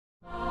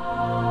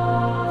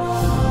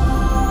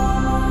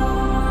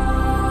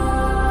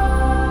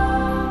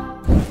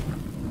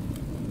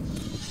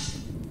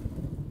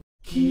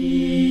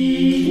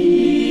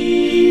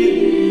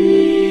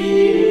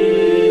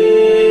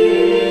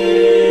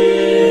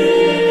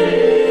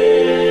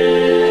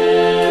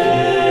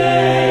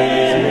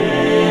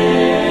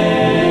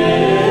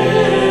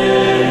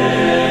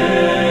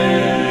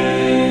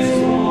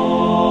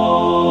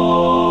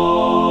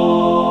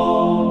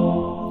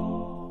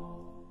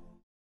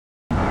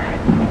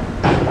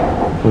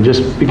We'll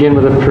just begin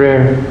with a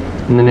prayer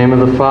in the name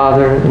of the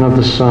Father, and of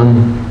the Son,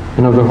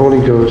 and of the Holy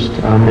Ghost.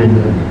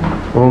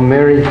 Amen. O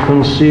Mary,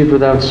 conceived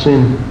without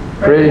sin,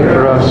 pray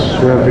for us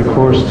who have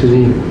recourse to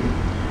thee.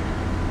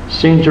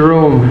 Saint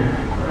Jerome,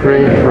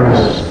 pray for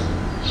us.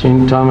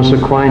 Saint Thomas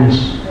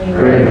Aquinas,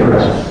 pray for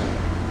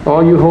us.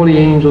 All you holy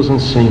angels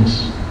and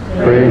saints,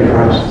 pray for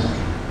us.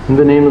 In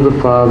the name of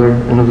the Father,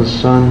 and of the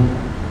Son,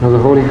 and of the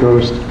Holy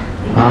Ghost.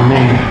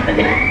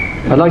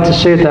 Amen. I'd like to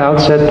say at the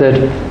outset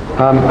that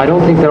I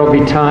don't think there will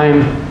be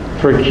time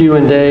for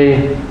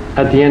Q&A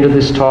at the end of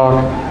this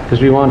talk, because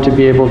we want to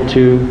be able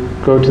to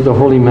go to the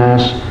Holy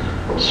Mass.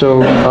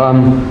 So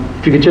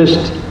if you could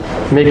just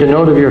make a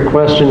note of your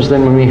questions,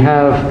 then when we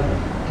have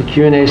the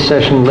Q&A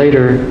session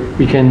later,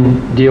 we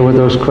can deal with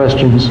those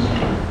questions.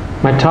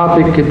 My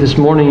topic this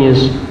morning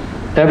is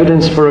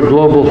evidence for a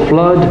global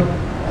flood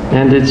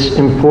and its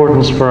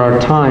importance for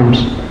our times.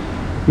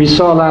 We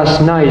saw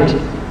last night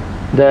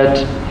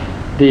that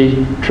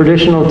the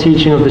traditional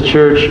teaching of the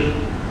Church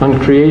on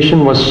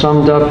creation was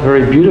summed up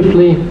very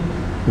beautifully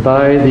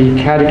by the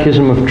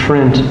Catechism of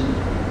Trent.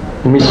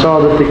 And we saw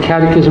that the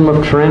Catechism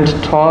of Trent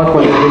taught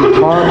what had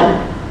been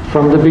taught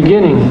from the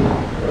beginning,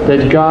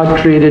 that God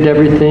created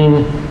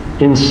everything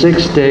in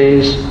 6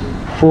 days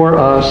for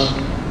us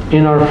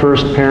in our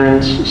first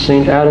parents,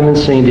 St. Adam and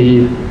St.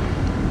 Eve,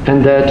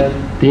 and that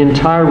the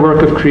entire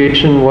work of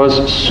creation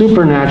was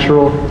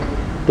supernatural,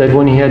 that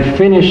when he had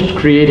finished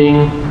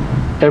creating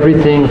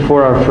everything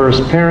for our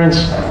first parents,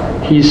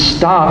 he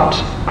stopped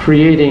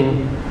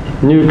creating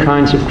new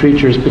kinds of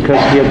creatures because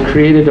he had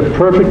created a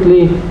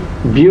perfectly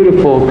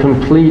beautiful,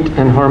 complete,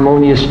 and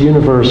harmonious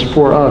universe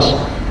for us.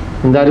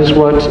 And that is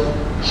what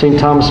St.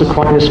 Thomas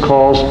Aquinas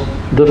calls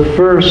the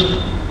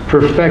first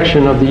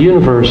perfection of the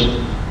universe.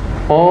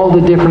 All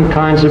the different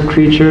kinds of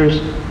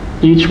creatures,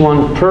 each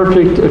one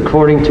perfect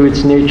according to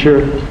its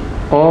nature,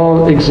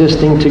 all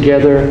existing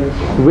together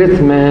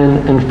with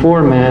man and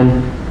for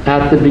man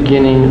at the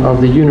beginning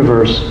of the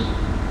universe.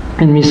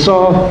 And we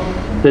saw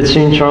that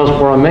St. Charles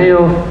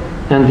Borromeo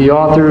and the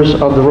authors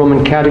of the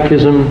Roman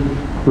Catechism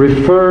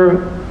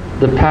refer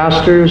the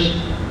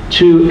pastors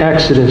to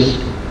Exodus,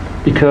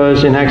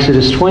 because in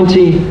Exodus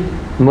 20,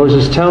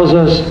 Moses tells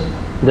us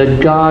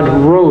that God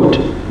wrote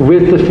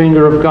with the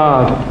finger of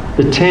God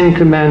the 10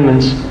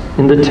 Commandments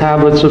in the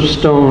tablets of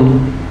stone.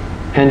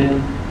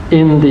 And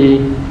in the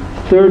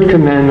 3rd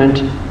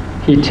commandment,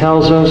 he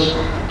tells us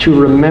to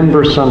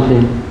remember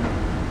something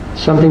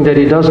that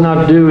he does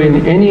not do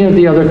in any of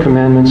the other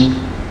commandments.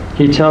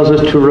 He tells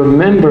us to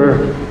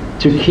remember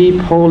to keep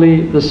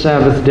holy the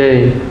Sabbath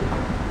day.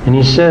 And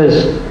he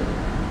says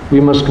we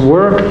must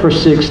work for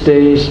 6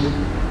 days.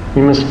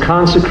 We must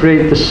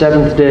consecrate the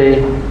 7th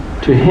day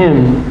to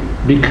him,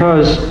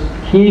 because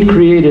he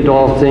created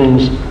all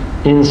things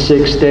in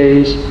 6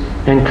 days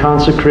and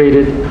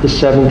consecrated the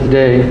 7th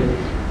day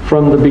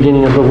from the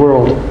beginning of the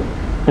world.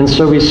 And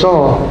so we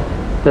saw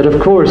that,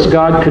 of course,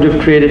 God could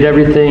have created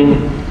everything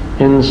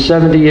in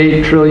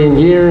 78 trillion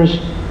years,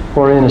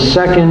 or in a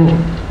second,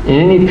 in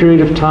any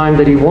period of time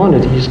that he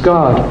wanted. He's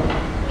God.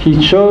 He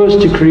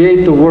chose to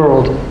create the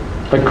world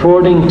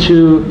according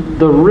to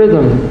the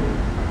rhythm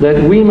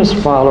that we must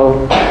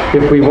follow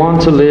if we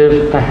want to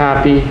live a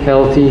happy,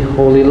 healthy,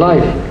 holy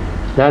life.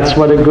 That's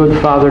what a good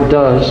father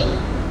does.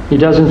 He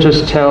doesn't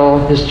just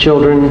tell his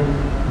children,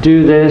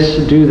 do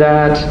this, do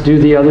that, do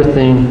the other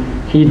thing.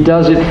 He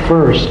does it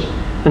first.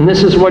 And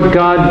this is what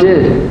God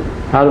did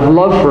out of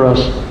love for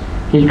us.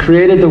 He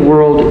created the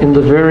world in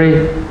the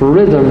very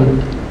rhythm,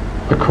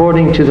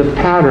 according to the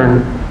pattern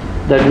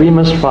that we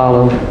must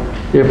follow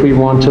if we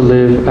want to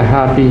live a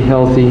happy,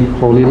 healthy,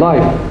 holy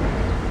life.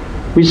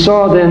 We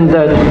saw then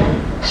that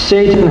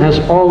Satan has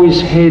always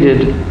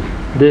hated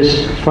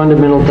this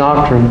fundamental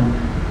doctrine,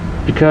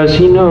 because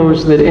he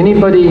knows that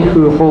anybody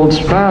who holds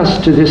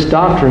fast to this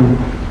doctrine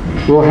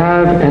will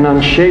have an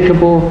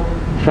unshakable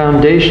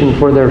foundation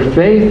for their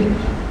faith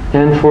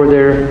and for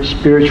their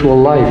spiritual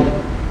life.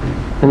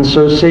 And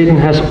so Satan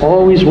has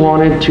always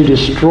wanted to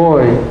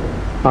destroy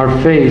our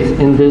faith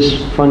in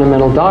this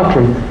fundamental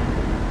doctrine.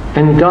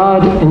 And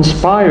God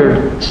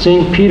inspired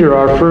St. Peter,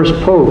 our first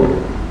pope,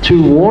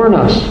 to warn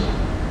us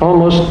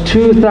almost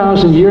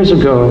 2,000 years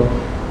ago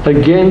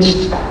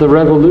against the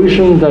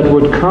revolution that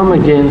would come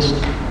against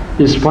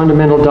this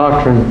fundamental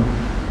doctrine.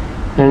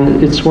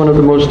 And it's one of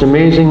the most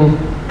amazing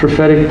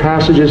prophetic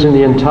passages in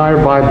the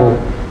entire Bible.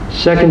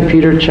 2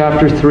 Peter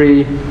chapter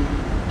 3,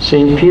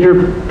 St.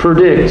 Peter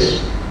predicts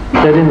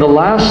that in the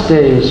last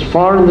days,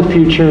 far in the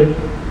future,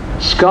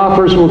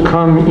 scoffers will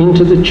come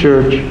into the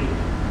church,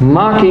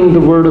 mocking the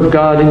word of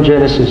God in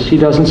Genesis. He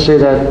doesn't say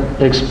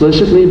that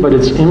explicitly, but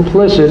it's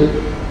implicit.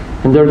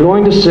 And they're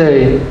going to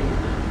say,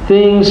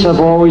 things have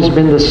always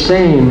been the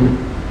same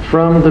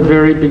from the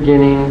very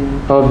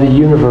beginning of the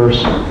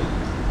universe.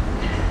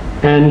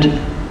 And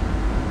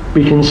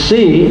we can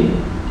see,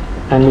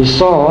 and we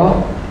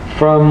saw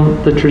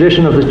from the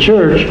tradition of the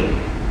church,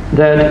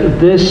 that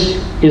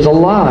this is a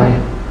lie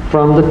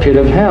from the pit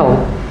of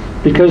hell,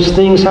 because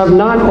things have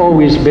not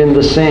always been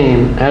the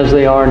same as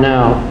they are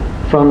now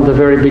from the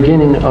very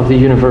beginning of the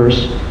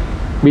universe.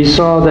 We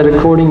saw that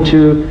according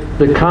to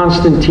the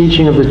constant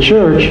teaching of the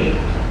church,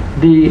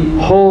 the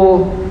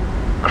whole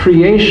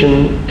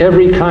creation,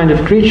 every kind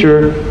of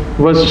creature,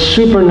 was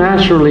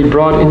supernaturally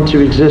brought into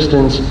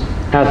existence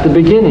at the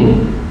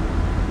beginning.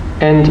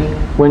 And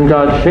when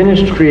God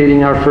finished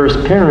creating our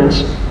first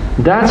parents,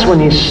 that's when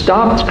he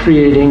stopped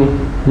creating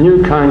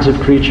new kinds of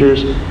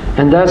creatures,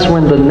 and that's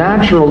when the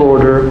natural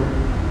order,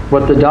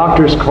 what the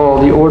doctors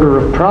call the order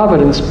of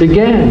providence,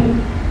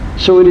 began.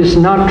 So it is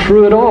not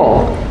true at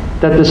all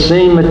that the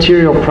same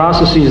material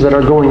processes that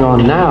are going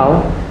on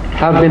now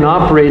have been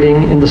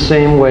operating in the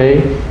same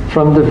way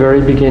from the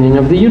very beginning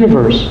of the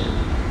universe.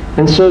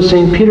 And so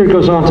St. Peter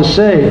goes on to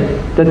say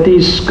that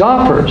these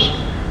scoffers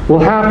will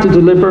have to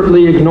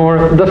deliberately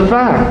ignore the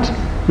fact,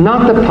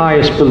 not the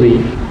pious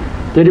belief,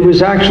 that it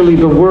was actually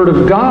the Word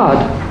of God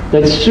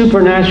that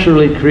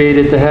supernaturally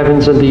created the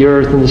heavens and the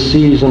earth and the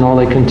seas and all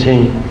they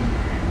contain.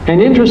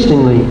 And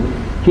interestingly,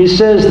 he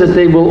says that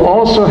they will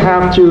also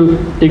have to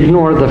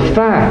ignore the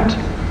fact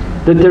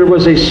that there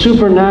was a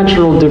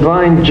supernatural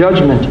divine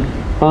judgment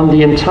on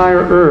the entire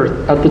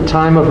earth at the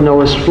time of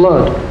Noah's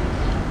flood,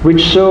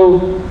 which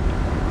so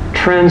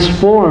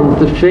transformed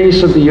the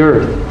face of the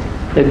earth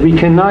that we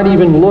cannot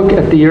even look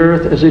at the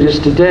earth as it is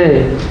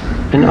today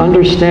and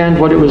understand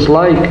what it was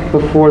like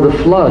before the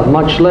flood,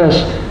 much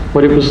less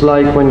what it was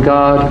like when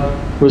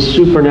God was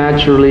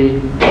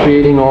supernaturally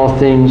creating all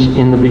things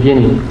in the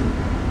beginning.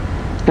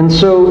 And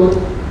so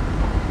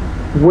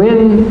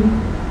when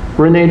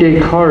René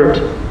Descartes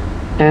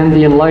and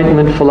the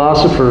Enlightenment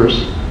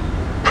philosophers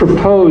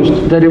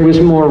proposed that it was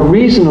more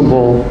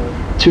reasonable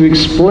to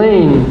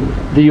explain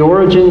the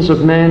origins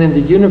of man and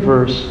the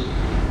universe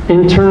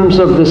in terms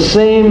of the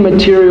same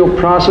material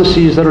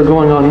processes that are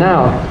going on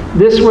now,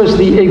 this was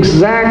the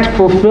exact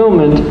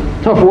fulfillment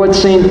of what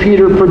St.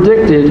 Peter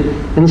predicted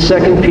in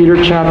 2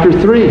 Peter chapter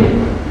 3.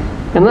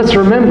 And let's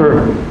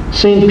remember,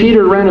 St.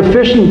 Peter ran a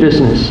fishing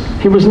business.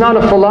 He was not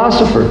a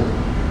philosopher.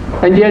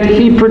 And yet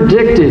he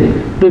predicted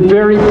the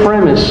very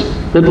premise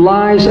that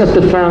lies at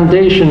the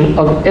foundation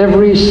of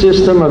every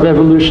system of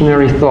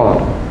evolutionary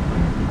thought.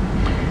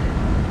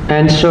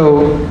 And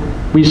so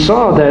we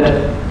saw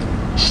that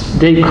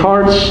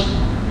Descartes'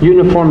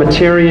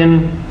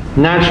 uniformitarian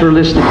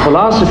naturalistic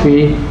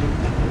philosophy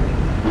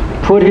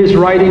put his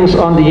writings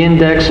on the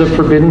index of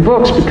forbidden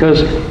books,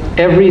 because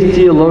every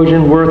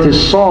theologian worth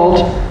his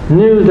salt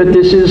knew that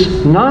this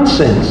is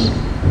nonsense.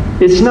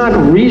 It's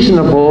not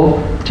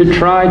reasonable to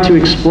try to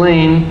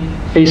explain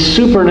a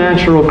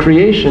supernatural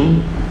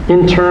creation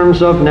in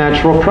terms of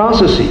natural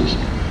processes.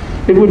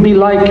 It would be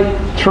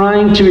like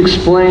trying to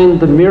explain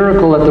the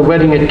miracle at the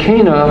wedding at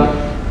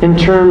Cana in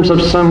terms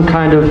of some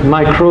kind of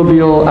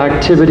microbial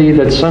activity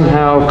that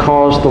somehow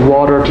caused the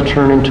water to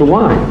turn into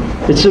wine.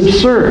 It's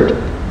absurd.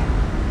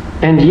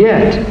 And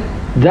yet,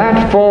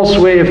 that false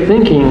way of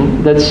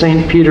thinking that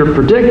St. Peter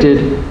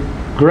predicted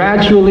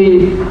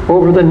gradually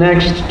over the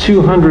next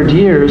 200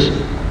 years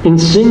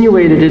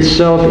insinuated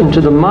itself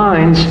into the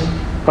minds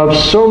of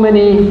so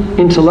many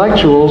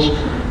intellectuals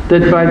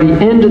that by the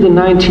end of the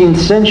 19th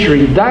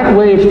century, that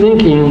way of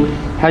thinking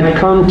had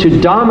come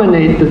to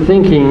dominate the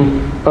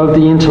thinking of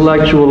the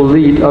intellectual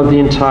elite of the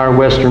entire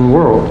Western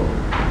world.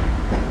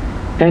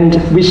 And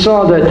we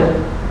saw that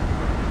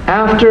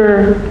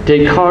after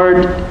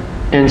Descartes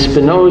and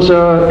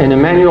Spinoza and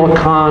Immanuel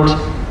Kant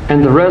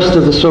and the rest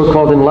of the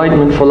so-called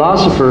Enlightenment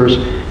philosophers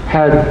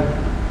had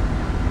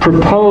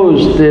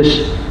proposed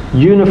this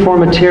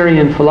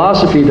uniformitarian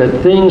philosophy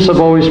that things have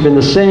always been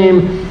the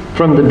same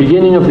from the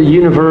beginning of the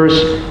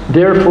universe,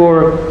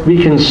 therefore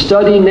we can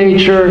study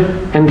nature,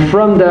 and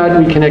from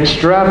that we can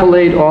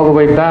extrapolate all the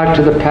way back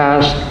to the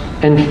past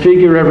and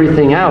figure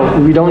everything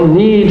out. We don't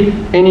need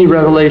any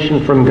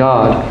revelation from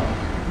God.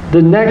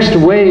 The next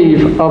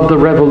wave of the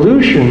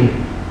revolution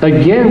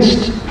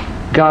against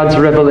God's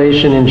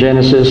revelation in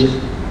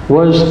Genesis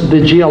was the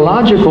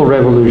geological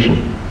revolution,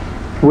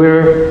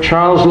 where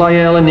Charles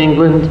Lyell in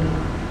England,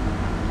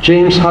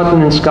 James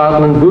Hutton in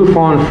Scotland,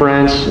 Buffon in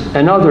France,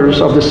 and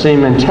others of the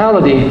same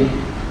mentality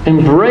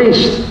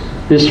embraced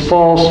this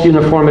false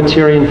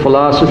uniformitarian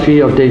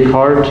philosophy of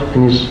Descartes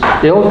and his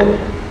ilk,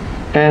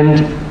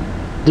 and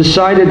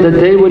decided that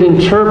they would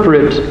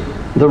interpret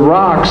the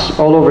rocks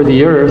all over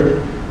the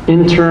earth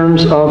in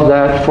terms of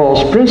that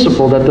false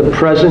principle that the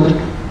present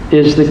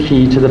is the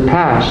key to the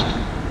past.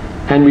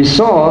 And we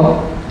saw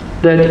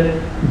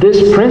that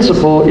this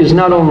principle is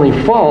not only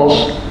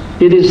false,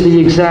 it is the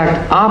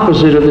exact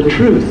opposite of the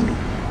truth.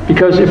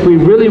 Because if we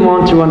really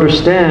want to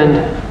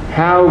understand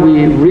how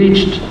we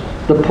reached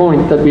the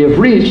point that we have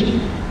reached,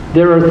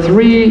 there are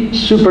three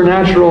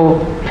supernatural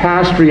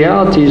past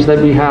realities that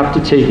we have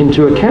to take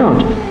into account.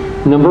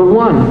 Number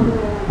one,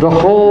 the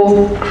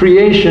whole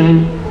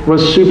creation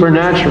was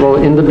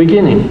supernatural in the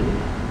beginning.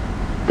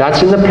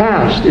 That's in the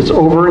past. It's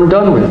over and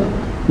done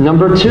with.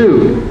 Number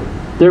two,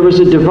 there was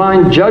a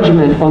divine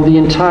judgment on the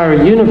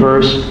entire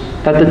universe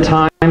at the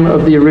time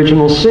of the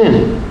original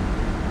sin.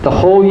 The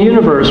whole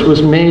universe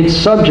was made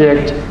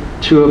subject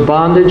to a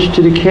bondage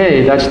to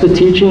decay. That's the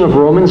teaching of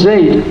Romans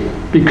 8.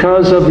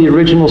 because of the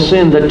original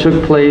sin that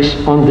took place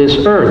on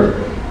this earth.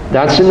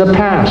 That's in the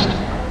past.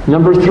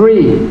 Number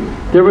 3,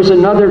 there was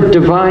another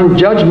divine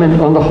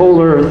judgment on the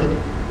whole earth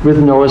with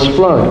Noah's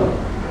flood.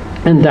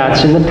 And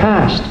that's in the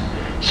past.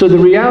 So the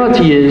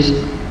reality is,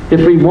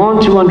 if we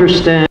want to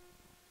understand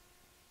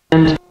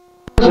the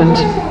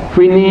present,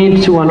 we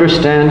need to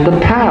understand the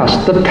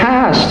past. The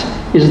past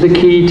is the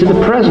key to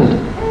the present.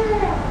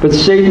 But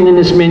Satan and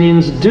his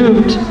minions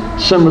duped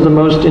some of the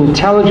most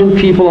intelligent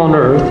people on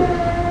earth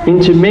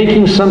into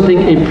making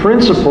something a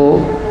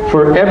principle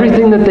for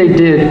everything that they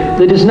did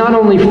that is not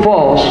only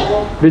false,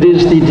 but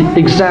is the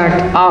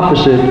exact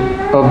opposite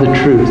of the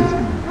truth.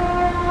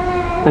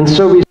 And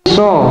so we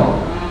saw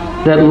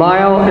that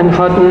Lyle and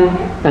Hutton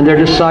and their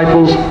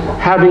disciples,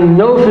 having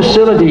no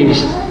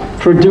facilities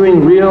for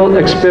doing real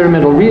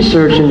experimental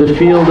research in the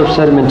field of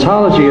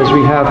sedimentology as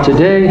we have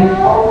today,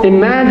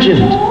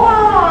 imagined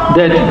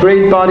that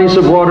great bodies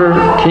of water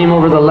came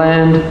over the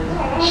land,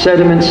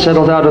 sediment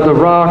settled out of the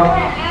rock,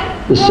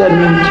 the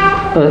sediment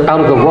out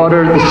of the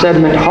water, the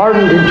sediment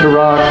hardened into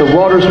rock, the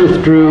waters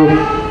withdrew,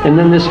 and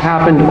then this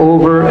happened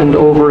over and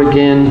over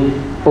again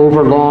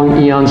over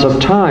long eons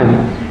of time.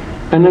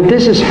 And if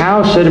this is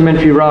how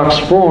sedimentary rocks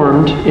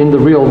formed in the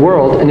real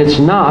world, and it's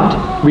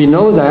not, we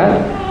know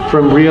that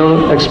from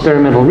real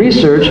experimental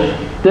research,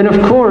 then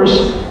of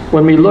course,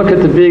 when we look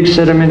at the big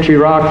sedimentary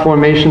rock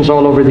formations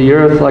all over the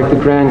earth, like the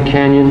Grand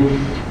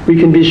Canyon, we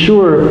can be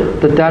sure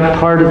that that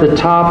part at the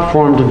top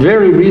formed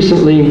very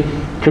recently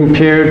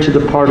compared to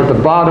the part at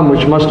the bottom,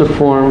 which must have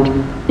formed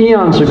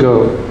eons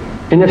ago.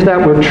 And if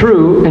that were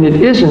true, and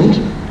it isn't,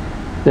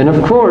 then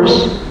of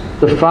course,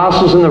 the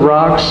fossils in the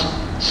rocks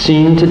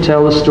seem to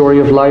tell the story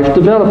of life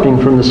developing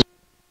from the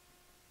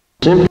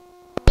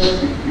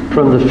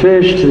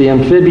fish to the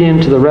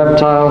amphibian to the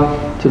reptile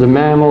to the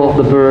mammal,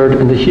 the bird,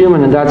 and the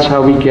human, and that's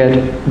how we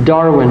get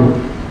Darwin.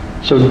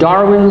 So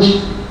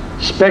Darwin's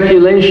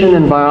speculation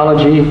in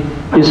biology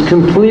is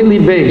completely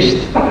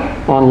based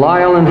on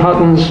Lyle and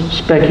Hutton's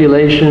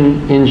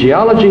speculation in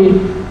geology,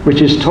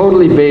 which is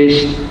totally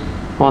based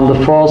on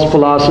the false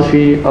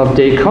philosophy of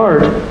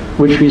Descartes,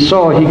 which we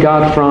saw he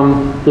got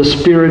from the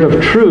spirit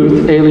of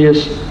truth,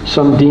 alias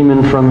some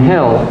demon from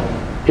hell.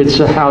 It's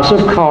a house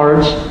of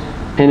cards,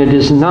 and it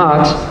is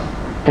not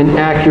an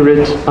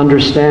accurate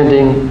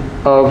understanding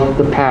of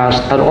the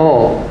past at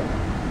all.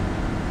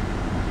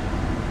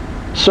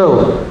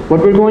 So, what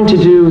we're going to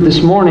do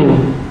this morning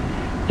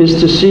is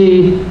to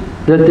see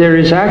that there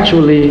is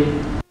actually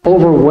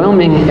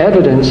overwhelming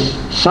evidence,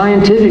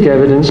 scientific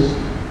evidence,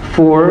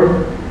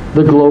 for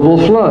the global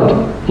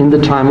flood in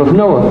the time of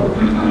Noah.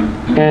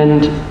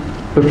 And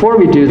before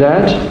we do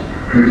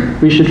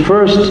that, we should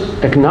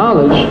first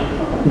acknowledge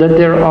that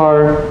there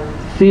are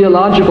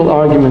theological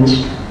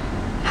arguments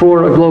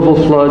for a global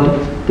flood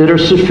that are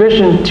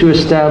sufficient to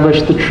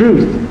establish the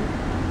truth.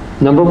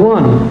 Number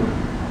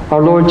 1,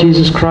 our Lord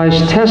Jesus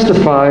Christ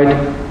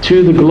testified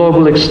to the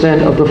global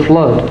extent of the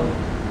flood.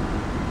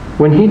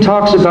 When he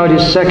talks about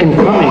his second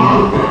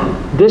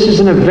coming, this is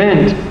an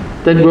event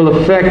that will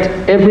affect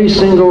every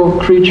single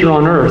creature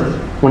on earth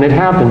when it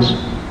happens.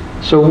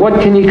 So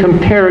what can he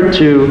compare it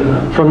to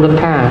from the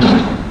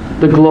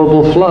past? The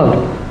global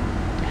flood.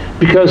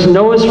 Because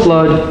Noah's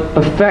flood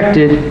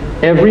affected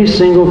every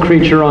single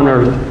creature on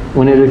earth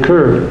when it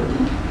occurred.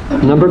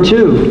 Number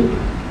 2,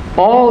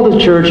 all the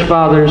church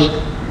fathers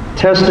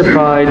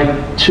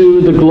testified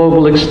to the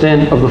global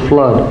extent of the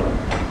flood.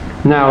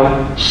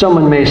 Now,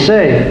 someone may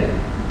say,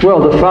 well,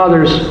 the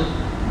fathers'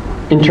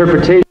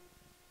 interpretation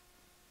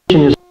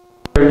is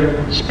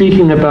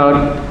speaking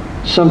about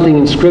something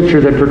in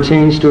Scripture that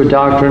pertains to a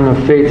doctrine of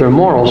faith or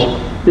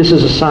morals. This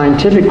is a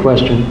scientific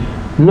question.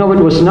 No,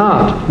 it was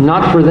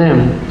not for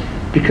them.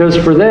 Because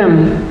for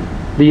them,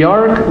 the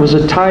ark was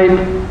a type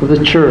of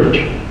the church.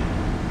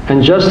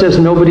 And just as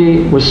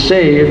nobody was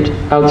saved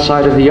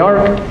outside of the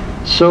ark,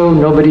 so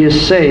nobody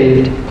is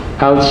saved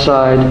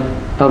outside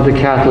of the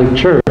Catholic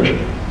Church.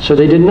 So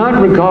they did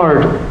not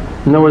regard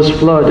Noah's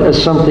flood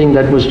as something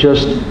that was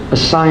just a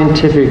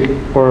scientific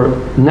or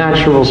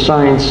natural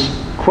science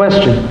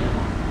question.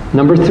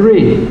 Number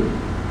 3,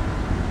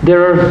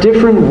 there are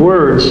different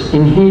words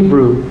in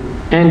Hebrew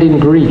and in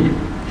Greek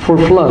for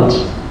floods.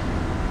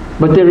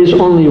 But there is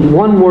only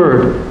one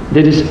word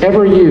that is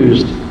ever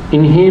used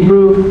in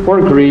Hebrew or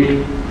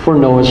Greek for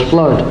Noah's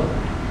flood.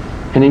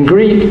 And in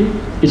Greek,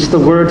 it's the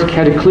word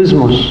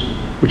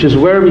cataclysmos, which is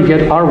where we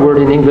get our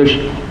word in English,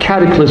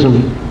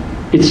 cataclysm.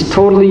 It's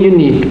totally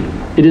unique.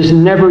 It is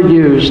never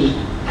used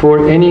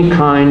for any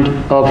kind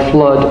of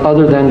flood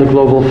other than the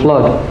global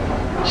flood.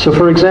 So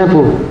for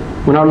example,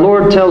 when our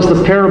Lord tells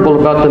the parable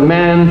about the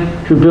man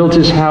who built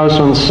his house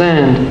on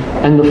sand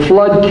and the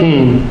flood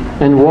came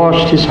and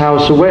washed his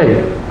house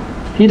away,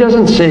 he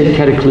doesn't say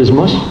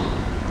cataclysmos.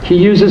 He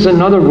uses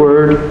another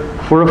word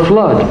for a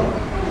flood.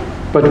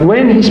 But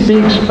when he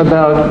speaks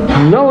about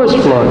Noah's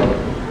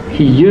flood,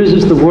 he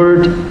uses the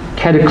word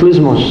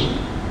cataclysmos.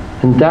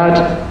 And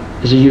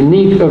that is a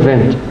unique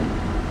event.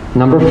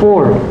 Number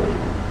 4,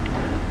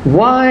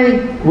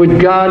 why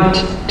would God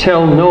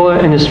tell Noah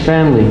and his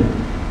family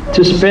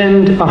to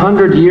spend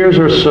 100 years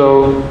or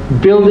so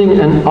building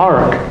an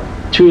ark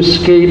to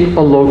escape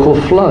a local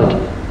flood?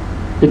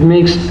 It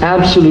makes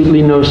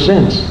absolutely no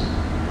sense.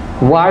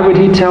 Why would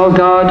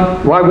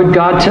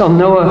God tell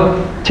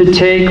Noah to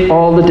take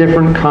all the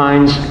different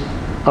kinds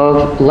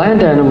of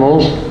land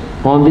animals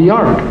on the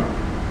ark?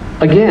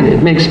 Again,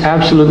 it makes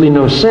absolutely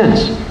no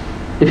sense.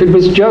 If it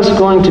was just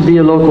going to be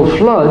a local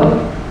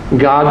flood,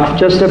 God could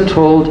just have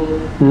told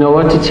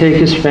Noah to take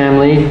his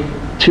family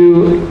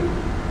to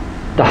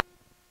the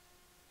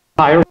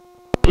higher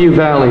few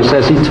valleys,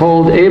 as he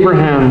told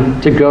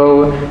Abraham to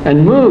go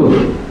and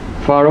move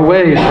far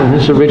away from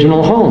his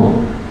original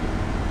home.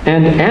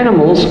 And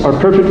animals are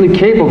perfectly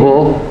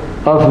capable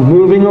of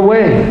moving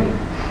away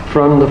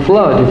from the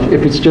flood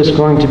if it's just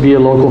going to be a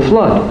local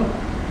flood.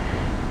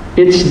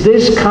 It's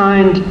this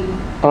kind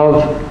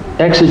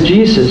of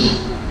exegesis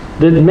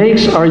that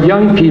makes our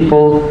young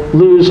people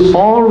lose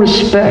all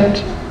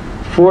respect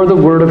for the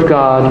Word of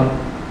God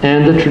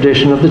and the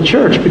tradition of the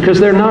church, because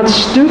they're not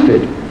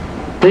stupid.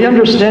 They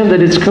understand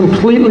that it's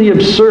completely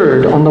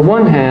absurd, on the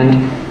one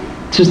hand,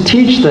 to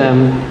teach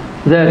them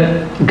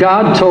that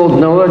God told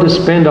Noah to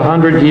spend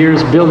 100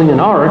 years building an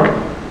ark,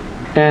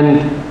 and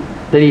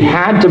that he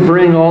had to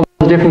bring all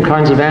the different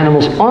kinds of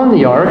animals on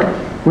the ark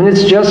when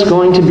it's just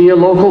going to be a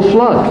local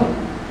flood.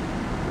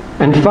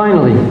 And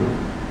finally,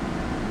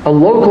 a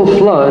local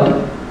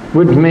flood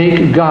would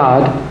make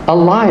God a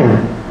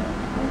liar.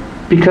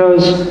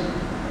 Because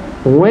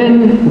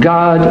when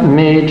God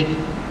made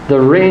the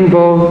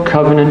rainbow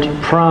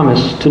covenant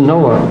promise to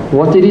Noah,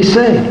 what did he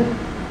say?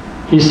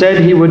 He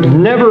said he would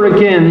never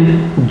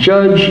again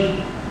judge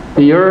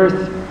the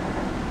earth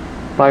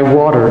by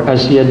water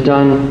as he had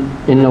done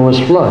in Noah's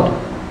flood.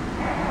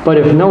 But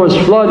if Noah's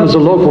flood was a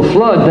local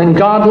flood, then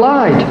God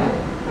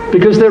lied.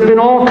 Because there have been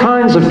all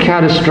kinds of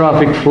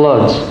catastrophic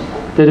floods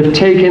that have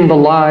taken the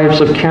lives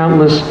of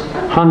countless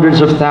hundreds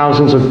of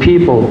thousands of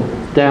people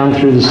down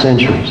through the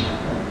centuries.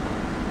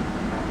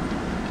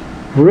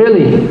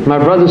 Really, my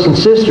brothers and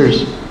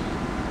sisters,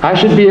 I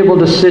should be able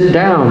to sit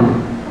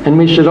down and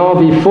we should all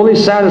be fully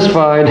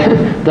satisfied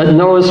that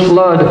Noah's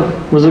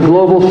flood was a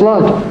global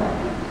flood.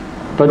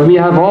 But we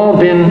have all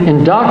been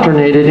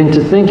indoctrinated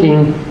into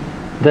thinking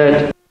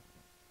that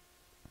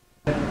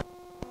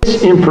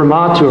it's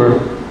imprimatur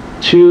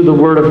to the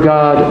Word of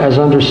God as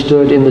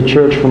understood in the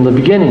church from the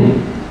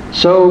beginning.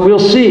 So we'll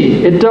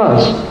see, it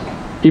does,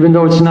 even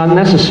though it's not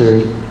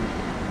necessary.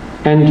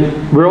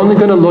 And we're only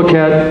going to look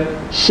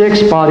at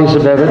 6 bodies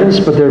of evidence,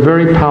 but they're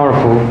very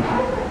powerful.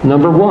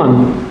 Number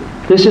 1,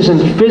 this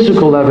isn't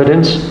physical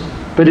evidence,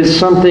 but it's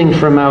something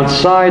from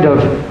outside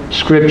of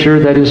Scripture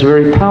that is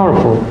very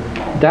powerful.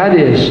 That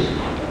is,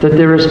 that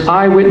there is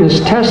eyewitness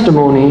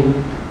testimony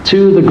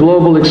to the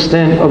global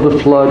extent of the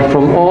flood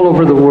from all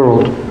over the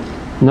world.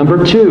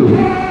 Number 2,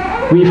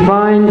 we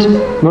find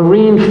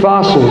marine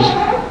fossils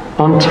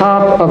on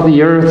top of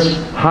the Earth's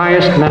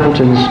highest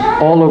mountains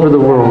all over the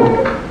world.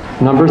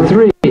 Number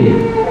 3,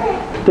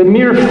 the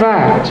mere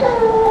fact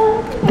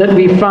that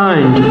we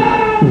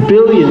find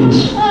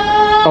billions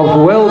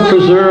of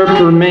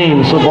well-preserved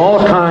remains of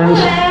all kinds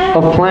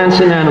of plants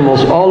and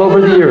animals all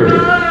over the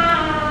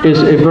earth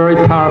is a very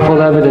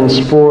powerful evidence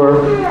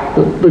for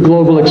the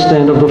global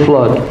extent of the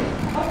flood.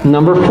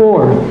 Number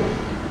 4,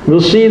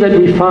 we'll see that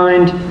we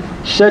find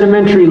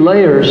sedimentary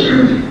layers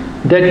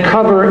that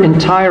cover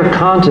entire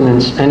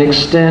continents and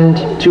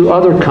extend to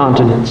other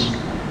continents.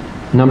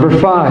 Number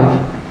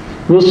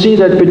 5, we'll see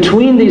that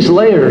between these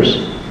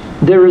layers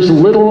there is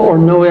little or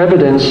no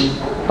evidence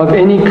of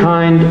any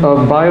kind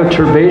of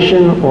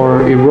bioturbation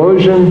or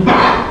erosion.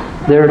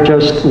 They're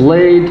just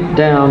laid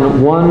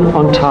down one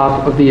on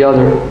top of the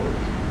other.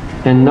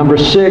 And number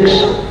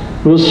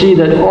 6, we'll see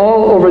that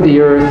all over the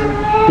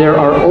earth there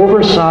are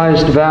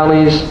oversized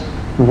valleys,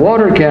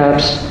 water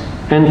gaps,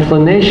 and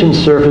planation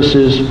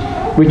surfaces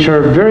which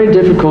are very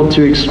difficult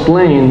to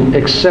explain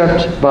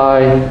except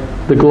by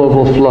the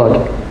global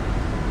flood.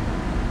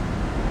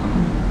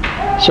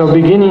 So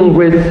beginning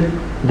with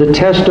the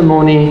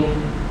testimony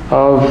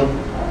of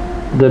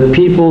the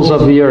peoples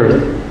of the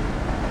earth.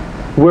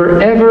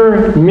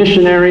 Wherever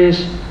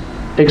missionaries,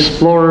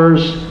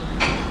 explorers,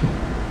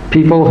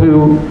 people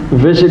who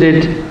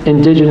visited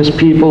indigenous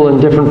people in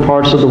different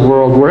parts of the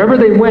world, wherever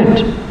they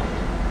went,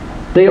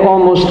 they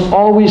almost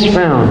always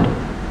found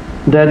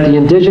that the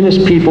indigenous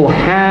people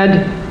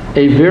had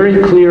a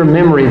very clear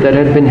memory that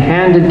had been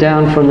handed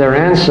down from their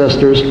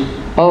ancestors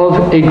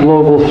of a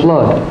global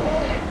flood.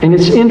 And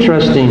it's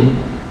interesting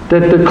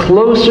that the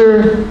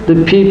closer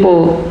the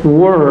people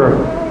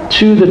were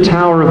to the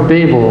Tower of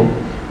Babel,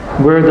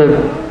 where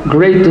the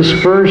great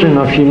dispersion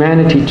of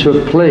humanity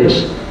took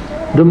place,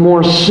 the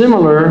more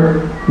similar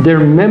their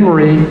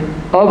memory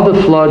of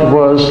the flood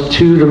was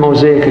to the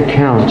Mosaic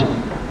account.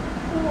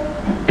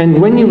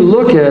 And when you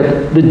look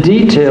at the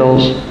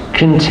details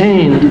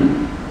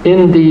contained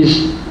in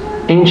these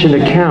ancient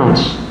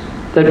accounts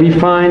that we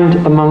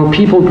find among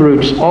people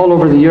groups all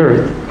over the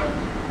earth,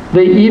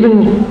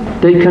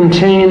 they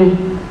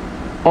contain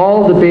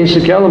all the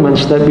basic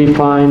elements that we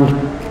find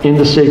in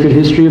the sacred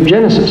history of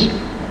Genesis.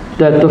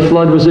 that the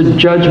flood was a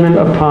judgment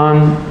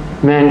upon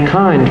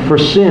mankind for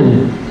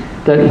sin,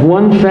 that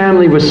one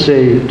family was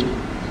saved,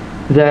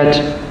 that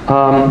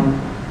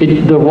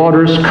the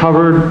waters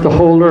covered the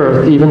whole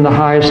earth, even the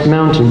highest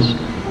mountains.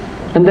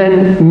 And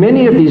then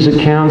many of these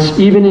accounts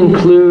even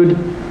include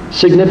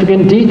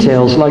significant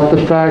details, like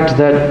the fact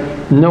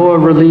that Noah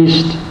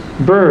released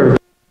birds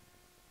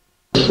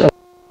as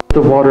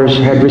the waters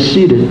had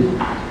receded.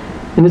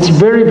 And it's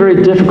very,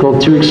 very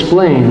difficult to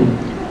explain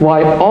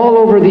why all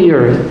over the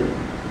earth,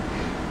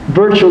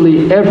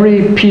 virtually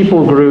every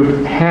people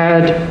group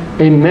had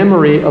a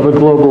memory of a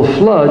global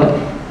flood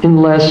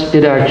unless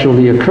it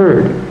actually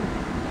occurred.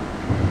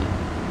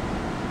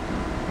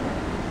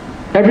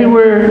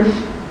 Everywhere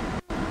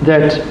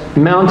that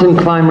mountain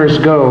climbers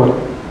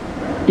go,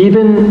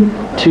 even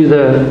to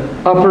the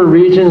upper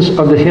regions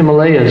of the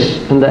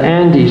Himalayas and the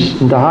Andes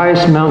and the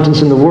highest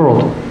mountains in the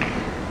world,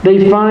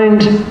 they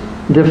find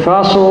the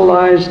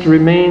fossilized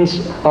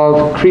remains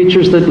of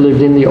creatures that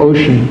lived in the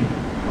ocean.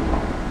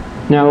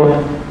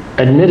 Now,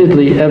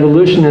 admittedly,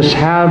 evolutionists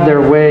have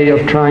their way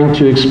of trying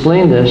to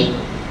explain this,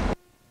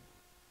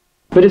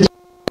 but it's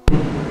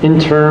in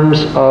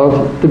terms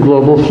of the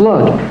global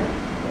flood,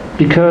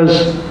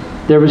 because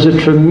there was a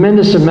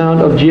tremendous amount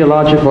of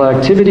geological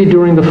activity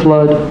during the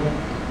flood,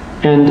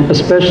 and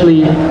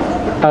especially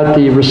at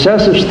the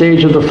recessive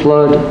stage of the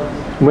flood,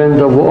 when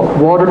the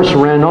waters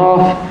ran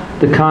off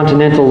the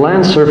continental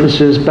land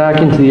surfaces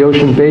back into the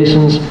ocean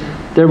basins,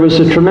 there was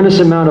a tremendous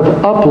amount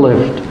of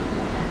uplift.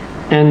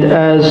 And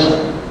as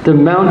the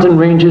mountain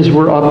ranges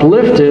were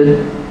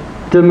uplifted,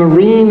 the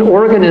marine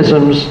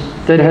organisms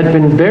that had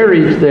been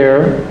buried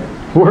there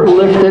were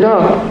lifted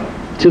up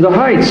to the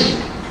heights.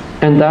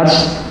 And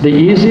that's the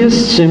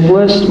easiest,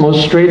 simplest,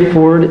 most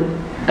straightforward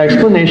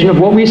explanation of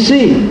what we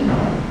see.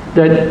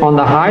 That on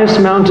the highest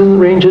mountain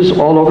ranges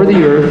all over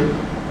the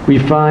earth, we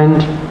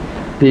find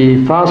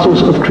the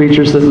fossils of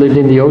creatures that lived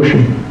in the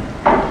ocean.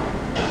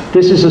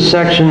 This is a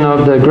section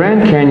of the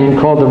Grand Canyon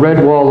called the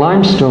Red Wall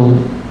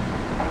Limestone.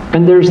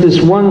 And there's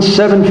this 1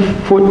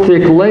 7-foot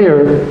thick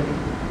layer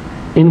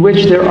in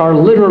which there are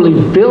literally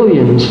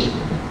billions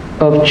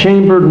of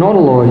chambered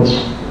nautiloids.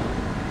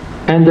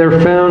 And they're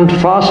found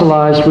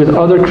fossilized with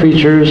other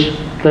creatures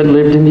that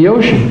lived in the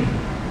ocean.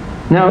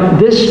 Now,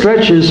 this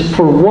stretches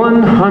for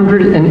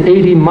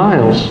 180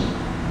 miles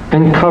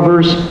and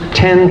covers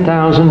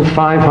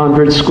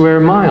 10,500 square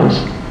miles.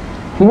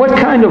 What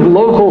kind of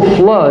local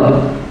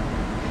flood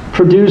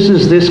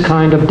produces this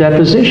kind of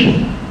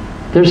deposition?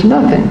 There's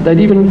nothing that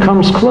even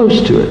comes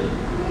close to it.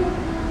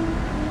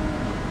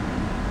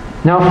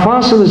 Now,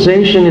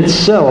 fossilization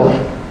itself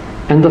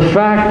and the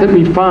fact that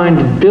we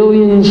find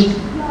billions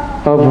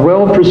of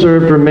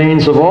well-preserved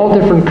remains of all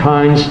different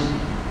kinds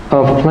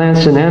of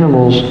plants and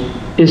animals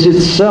is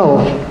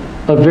itself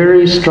a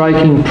very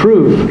striking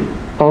proof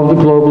of the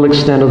global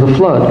extent of the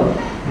flood,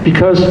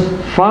 because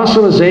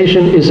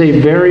fossilization is a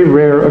very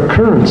rare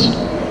occurrence.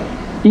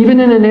 Even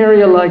in an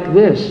area like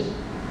this,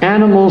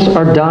 animals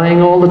are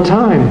dying all the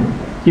time.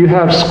 You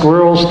have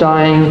squirrels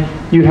dying,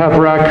 you have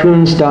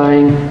raccoons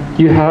dying,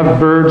 you have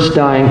birds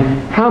dying.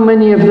 How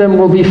many of them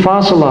will be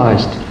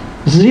fossilized?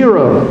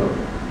 0.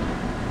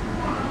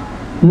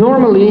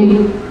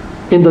 Normally,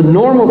 in the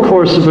normal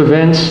course of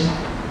events,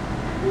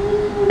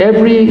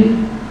 every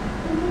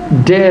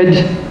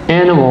dead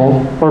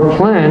animal or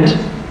plant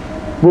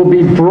will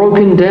be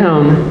broken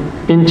down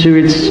into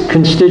its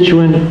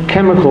constituent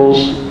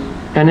chemicals,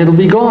 and it'll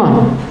be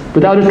gone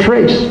without a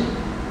trace.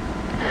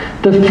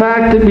 The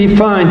fact that we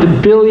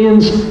find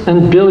billions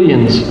and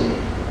billions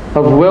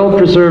of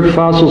well-preserved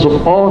fossils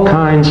of all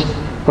kinds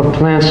of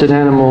plants and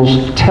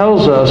animals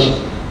tells us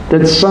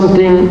that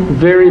something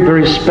very,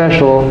 very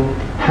special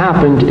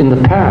happened in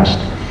the past.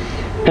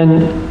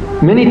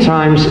 And many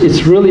times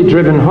it's really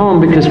driven home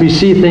because we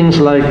see things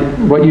like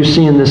what you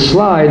see in this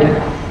slide,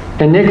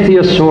 an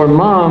ichthyosaur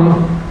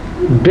mom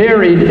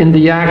buried in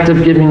the act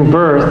of giving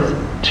birth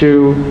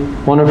to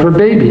one of her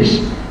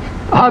babies.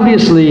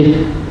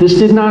 Obviously, this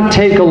did not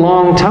take a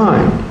long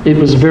time. It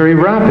was very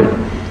rapid,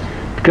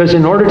 because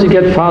in order to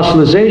get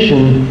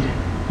fossilization,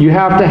 you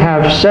have to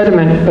have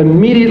sediment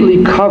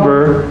immediately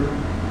cover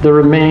the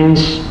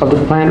remains of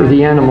the plant or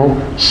the animal,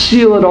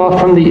 seal it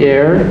off from the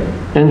air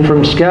and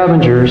from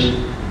scavengers,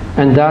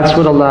 and that's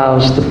what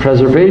allows the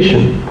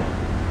preservation.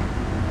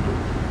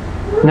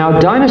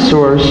 Now,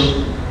 dinosaurs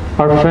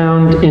are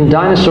found in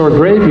dinosaur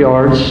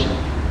graveyards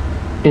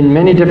in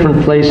many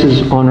different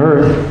places on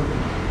Earth.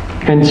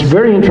 And it's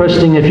very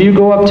interesting, if you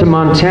go up to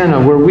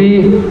Montana, where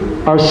we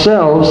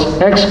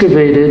ourselves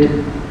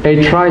excavated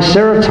a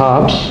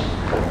Triceratops,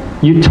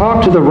 you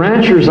talk to the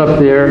ranchers up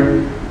there,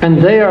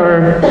 and they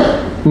are,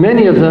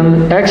 many of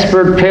them,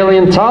 expert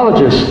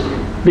paleontologists,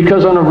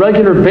 because on a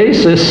regular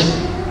basis,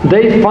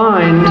 they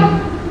find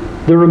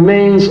the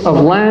remains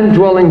of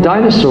land-dwelling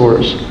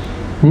dinosaurs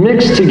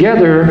mixed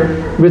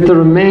together with the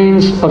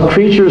remains of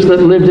creatures that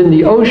lived in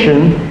the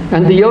ocean,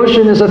 and the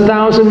ocean is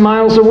 1,000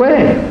 miles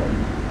away.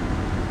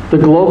 The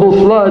global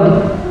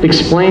flood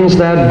explains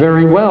that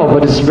very well,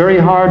 but it's very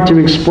hard to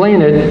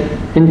explain it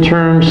in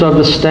terms of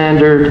the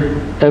standard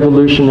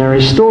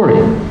evolutionary story.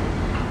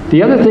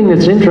 The other thing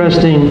that's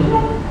interesting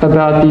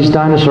about these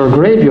dinosaur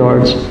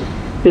graveyards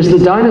is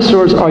the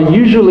dinosaurs are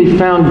usually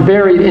found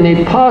buried in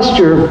a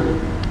posture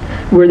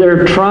where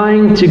they're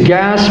trying to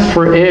gasp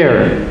for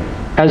air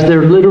as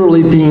they're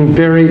literally being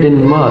buried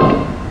in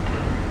mud.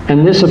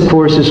 And this, of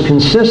course, is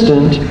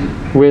consistent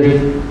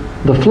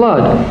with the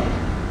flood.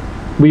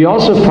 We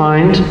also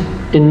find,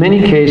 in many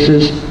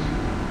cases,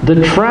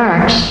 the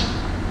tracks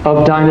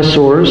of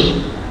dinosaurs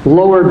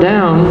lower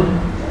down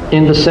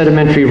in the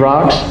sedimentary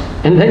rocks,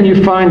 and then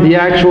you find the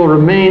actual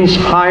remains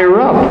higher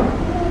up.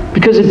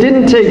 Because it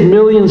didn't take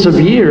millions of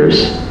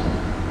years.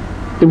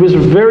 It was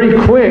very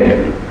quick,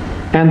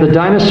 and the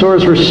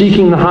dinosaurs were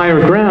seeking the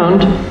higher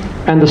ground,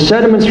 and the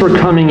sediments were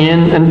coming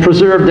in and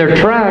preserved their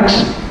tracks.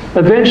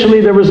 Eventually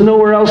there was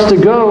nowhere else to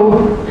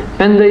go,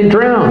 and they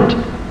drowned.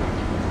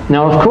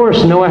 Now, of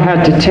course, Noah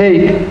had to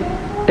take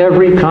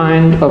every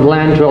kind of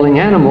land-dwelling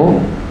animal.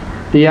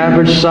 The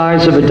average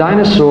size of a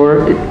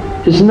dinosaur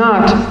is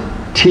not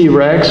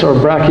T-Rex or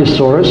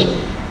Brachiosaurus.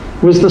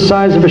 It was the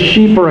size of a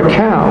sheep or a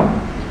cow.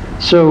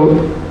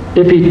 So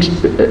if he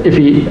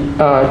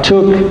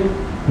took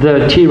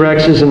the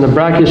T-Rexes and the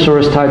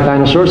Brachiosaurus-type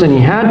dinosaurs, and he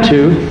had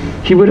to,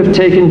 he would have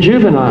taken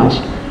juveniles.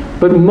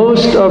 But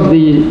most of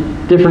the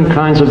different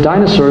kinds of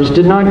dinosaurs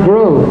did not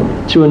grow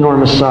to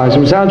enormous size. It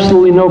was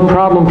absolutely no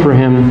problem for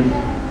him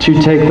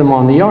to take them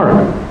on the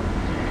ark.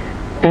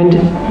 And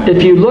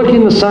if you look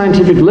in the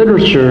scientific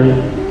literature,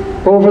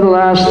 over the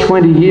last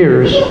 20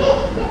 years,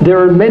 there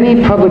are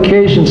many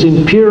publications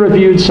in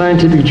peer-reviewed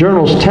scientific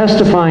journals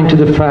testifying to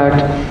the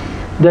fact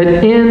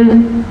that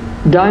in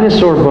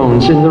dinosaur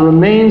bones, in the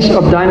remains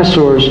of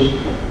dinosaurs,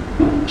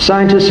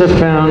 scientists have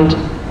found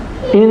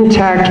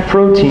intact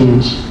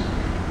proteins,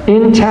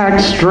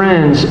 intact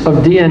strands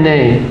of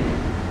DNA,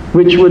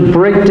 which would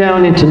break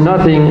down into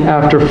nothing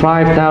after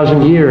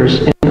 5,000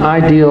 years in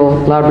ideal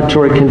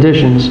laboratory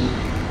conditions.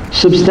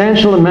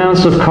 Substantial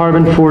amounts of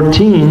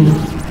carbon-14,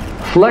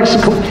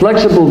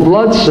 flexible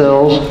blood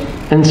cells,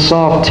 and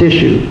soft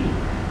tissue.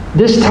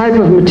 This type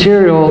of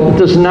material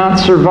does not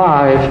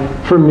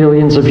survive for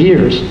millions of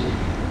years.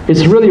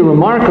 It's really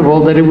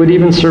remarkable that it would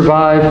even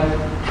survive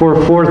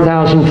for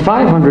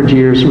 4,500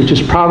 years, which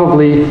is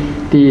probably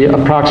the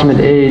approximate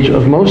age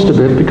of most of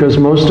it, because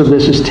most of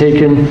this is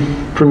taken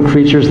from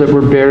creatures that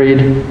were buried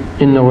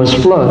in Noah's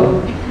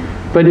flood.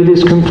 But it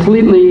is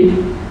completely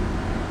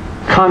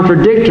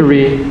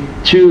contradictory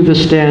to the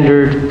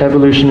standard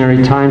evolutionary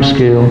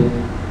timescale.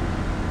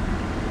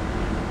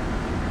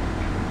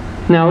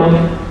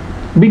 Now,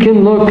 we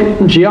can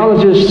look,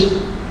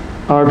 geologists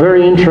are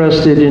very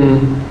interested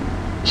in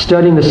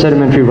studying the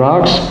sedimentary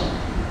rocks,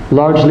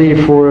 largely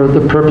for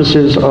the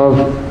purposes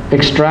of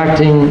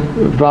extracting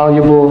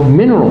valuable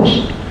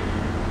minerals.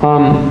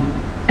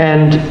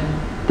 And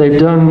they've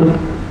done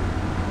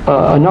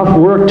enough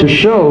work to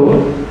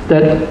show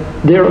that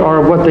there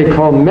are what they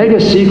call mega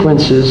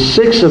sequences,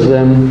 6 of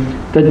them,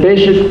 that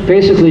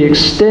basically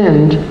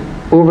extend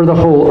over the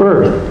whole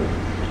Earth.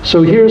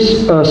 So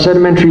here's a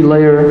sedimentary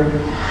layer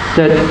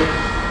that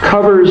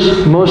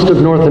covers most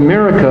of North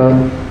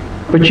America,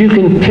 but you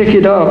can pick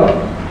it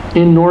up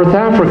in North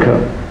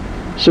Africa.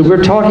 So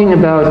we're talking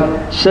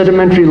about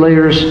sedimentary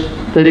layers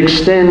that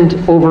extend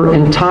over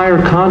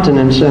entire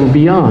continents and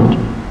beyond.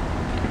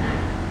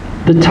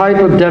 The type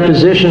of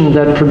deposition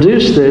that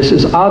produced this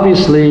is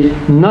obviously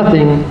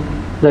nothing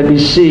that we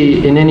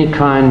see in any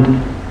kind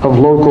of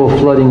local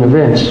flooding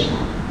events.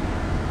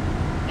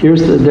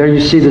 There you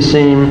see the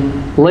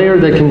same layer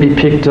that can be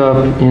picked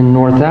up in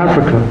North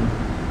Africa.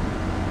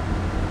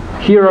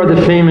 Here are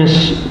the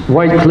famous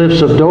White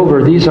Cliffs of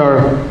Dover. These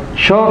are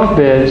chalk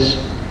beds,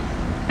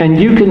 and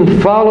you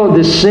can follow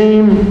the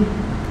same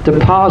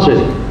deposit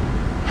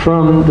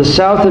from the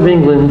south of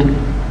England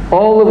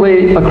all the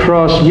way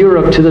across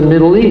Europe to the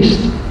Middle East.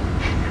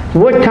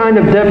 What kind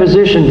of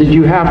deposition did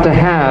you have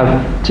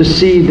to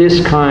see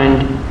this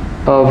kind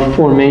of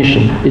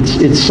formation?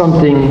 It's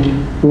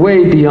something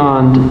way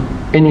beyond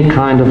any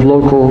kind of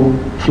local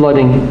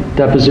flooding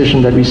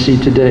deposition that we see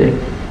today.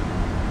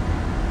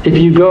 If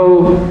you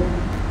go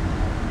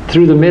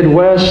through the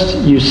Midwest,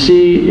 you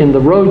see in the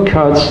road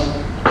cuts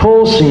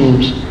coal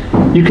seams.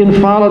 You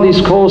can follow these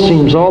coal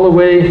seams all the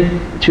way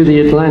to the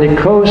Atlantic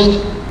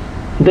coast.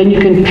 Then you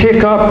can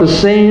pick up the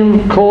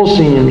same coal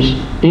seams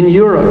in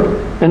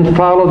Europe and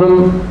follow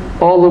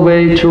them all the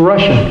way to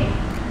Russia.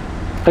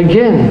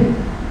 Again,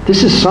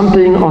 this is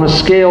something on a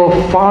scale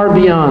far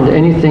beyond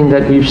anything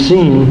that we've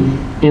seen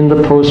in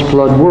the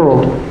post-flood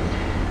world.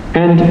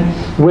 And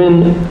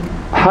when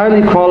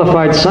highly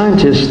qualified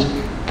scientists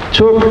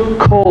took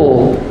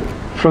coal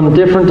from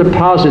different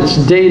deposits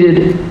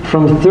dated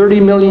from 30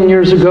 million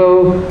years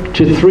ago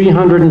to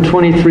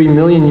 323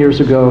 million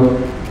years ago,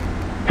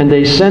 and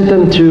they sent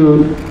them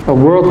to a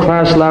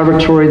world-class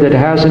laboratory that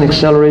has an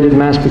accelerated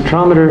mass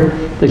spectrometer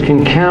that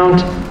can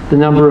count the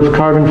number of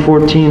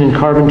carbon-14 and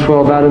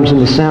carbon-12 atoms in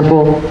the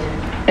sample,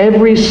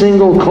 Every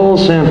single coal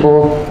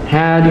sample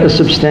had a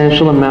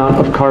substantial amount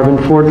of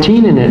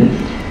carbon-14 in it.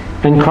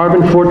 And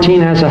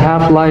carbon-14 has a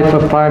half-life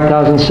of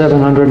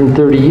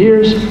 5,730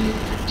 years.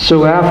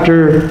 So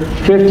after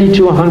 50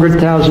 to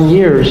 100,000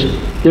 years,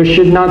 there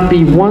should not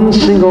be one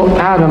single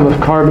atom of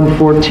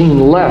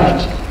carbon-14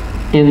 left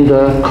in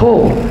the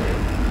coal.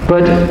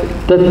 But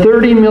the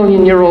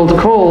 30-million-year-old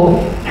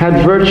coal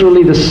had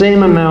virtually the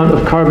same amount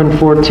of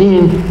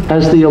carbon-14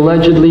 as the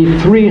allegedly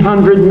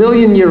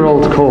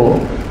 300-million-year-old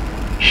coal,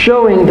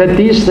 showing that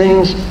these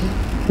things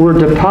were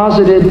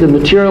deposited, the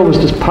material was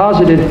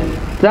deposited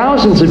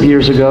thousands of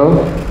years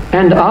ago,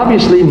 and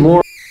obviously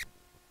more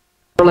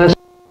or less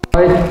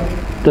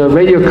the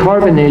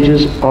radiocarbon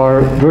ages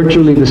are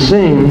virtually the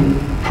same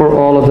for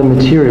all of the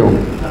material.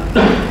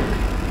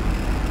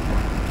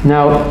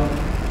 Now,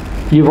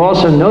 you've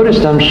also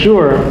noticed, I'm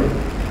sure,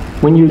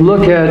 when you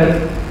look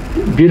at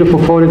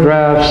beautiful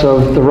photographs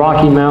of the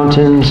Rocky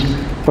Mountains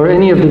or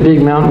any of the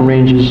big mountain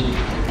ranges,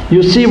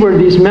 you'll see where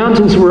these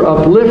mountains were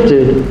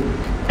uplifted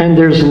and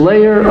there's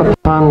layer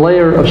upon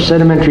layer of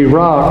sedimentary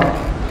rock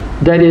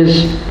that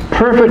is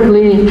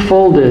perfectly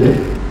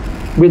folded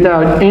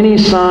without any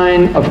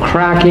sign of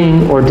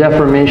cracking or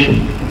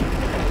deformation.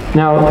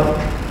 Now,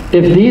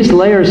 if these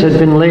layers had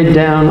been laid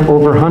down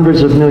over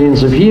hundreds of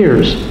millions of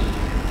years,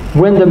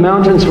 when the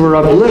mountains were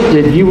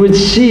uplifted, you would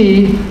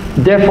see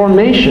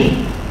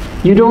deformation.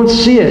 You don't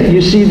see it.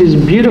 You see these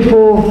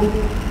beautiful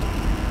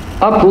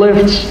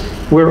uplifts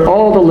where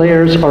all the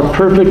layers are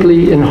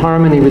perfectly in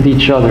harmony with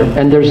each other,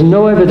 and there's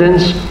no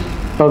evidence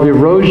of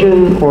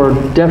erosion or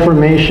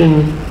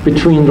deformation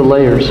between the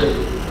layers.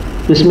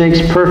 This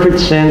makes perfect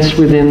sense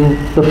within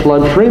the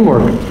flood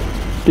framework,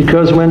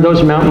 because when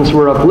those mountains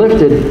were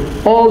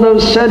uplifted, all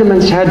those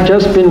sediments had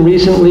just been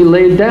recently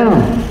laid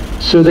down,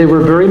 so they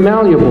were very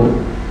malleable.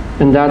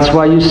 And that's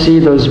why you see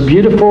those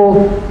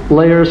beautiful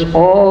layers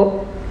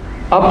all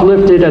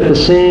uplifted at the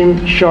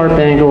same sharp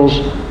angles,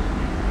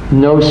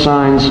 no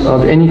signs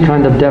of any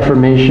kind of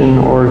deformation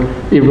or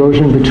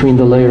erosion between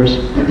the layers.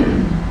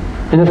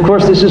 And of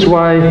course this is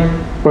why,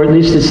 or at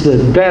least it's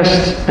the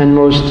best and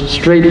most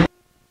straightforward,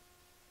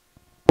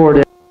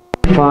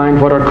 to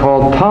find what are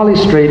called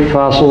polystrate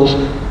fossils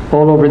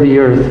all over the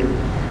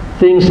earth.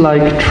 Things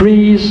like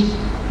trees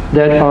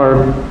that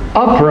are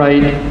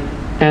upright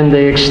and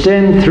they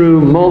extend through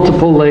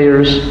multiple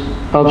layers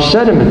of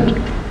sediment,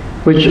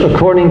 which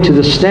according to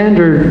the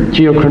standard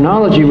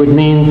geochronology would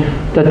mean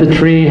that the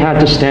tree had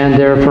to stand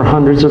there for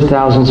hundreds of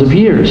thousands of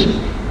years.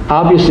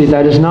 Obviously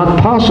that is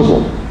not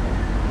possible.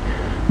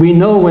 We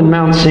know when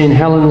Mount St.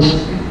 Helens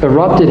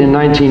erupted in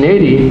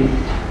 1980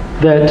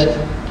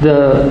 that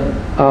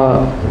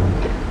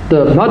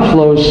the mud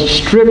flows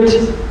stripped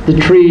the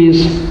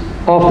trees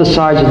off the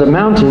sides of the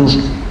mountains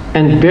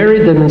and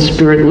buried them in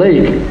Spirit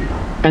Lake.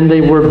 And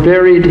they were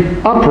buried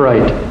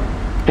upright.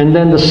 And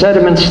then the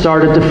sediments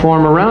started to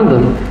form around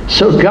them.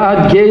 So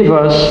God gave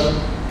us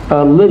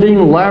a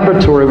living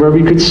laboratory where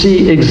we could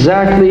see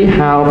exactly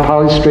how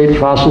polystrate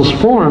fossils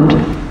formed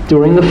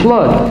during the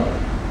flood.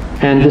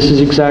 And this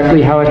is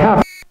exactly how it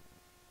happened.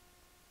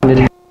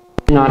 It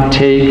did not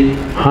take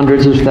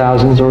hundreds of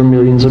thousands or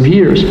millions of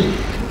years.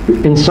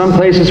 In some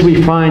places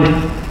we find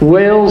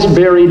whales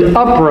buried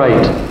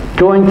upright,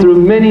 going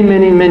through many,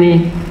 many,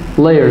 many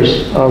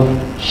layers of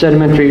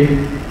sedimentary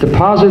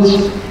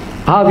deposits.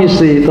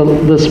 Obviously,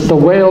 the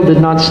whale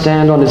did not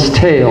stand on its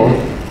tail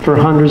for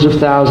hundreds of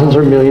thousands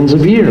or millions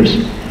of years.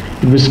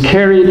 It was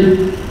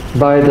carried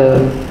by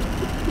the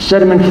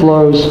sediment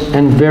flows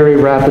and very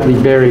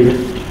rapidly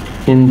buried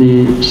in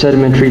the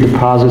sedimentary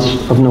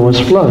deposits of Noah's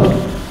flood.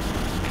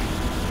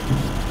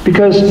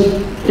 Because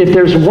if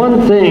there's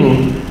one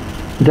thing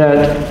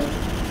that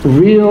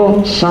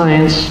real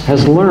science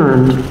has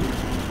learned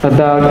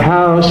about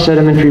how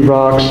sedimentary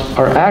rocks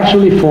are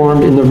actually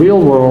formed in the real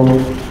world,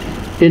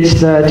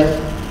 it's that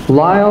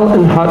Lyell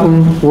and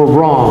Hutton were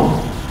wrong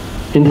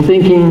in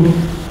thinking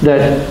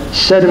that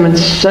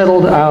sediments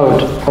settled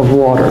out of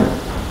water.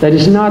 That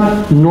is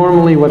not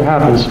normally what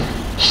happens.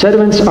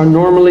 Sediments are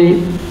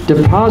normally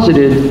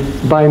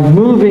deposited by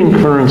moving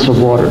currents of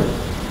water.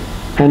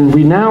 And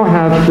we now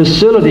have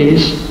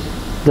facilities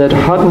that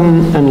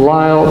Hutton and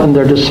Lyell and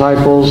their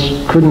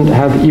disciples couldn't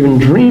have even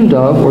dreamed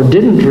of or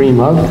didn't dream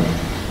of,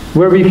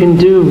 where we can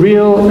do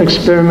real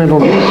experimental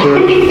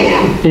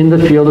research in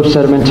the field of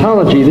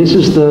sedimentology. This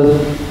is the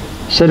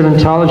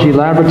sedimentology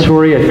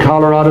laboratory at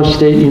Colorado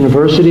State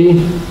University.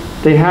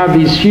 They have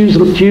these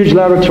huge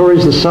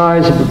laboratories the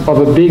size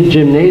of a big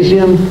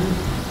gymnasium,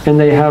 and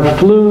they have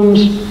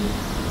flumes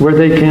where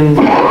they can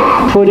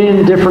put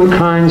in different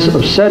kinds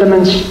of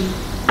sediments,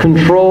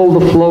 control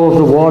the flow of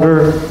the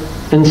water,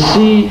 and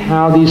see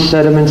how these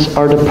sediments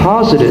are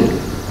deposited.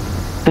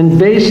 And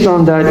based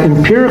on that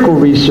empirical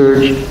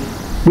research,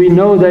 we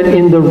know that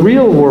in the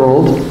real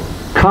world,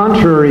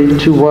 contrary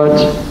to what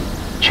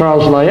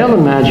Charles Lyell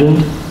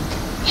imagined,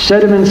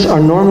 sediments are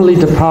normally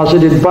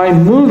deposited by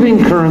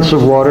moving currents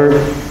of water,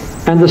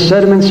 and the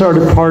sediments are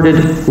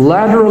departed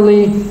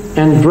laterally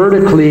and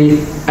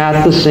vertically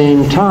at the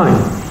same time.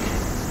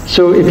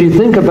 So if you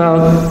think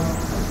about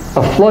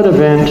a flood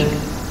event,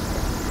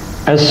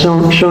 as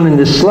shown in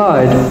this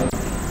slide,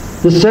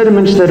 the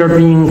sediments that are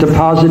being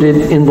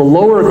deposited in the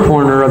lower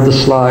corner of the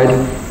slide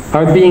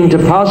are being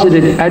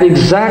deposited at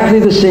exactly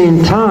the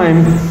same time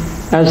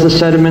as the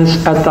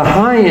sediments at the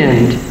high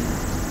end.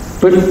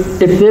 But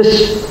if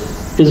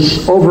this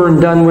is over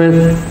and done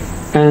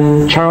with,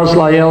 and Charles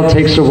Lyell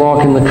takes a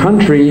walk in the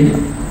country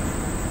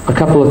a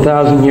couple of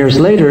thousand years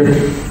later,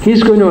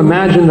 he's going to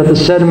imagine that the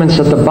sediments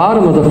at the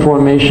bottom of the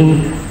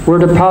formation were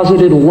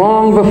deposited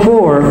long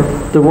before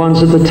the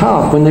ones at the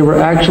top, when they were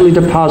actually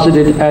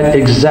deposited at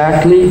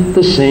exactly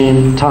the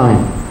same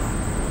time.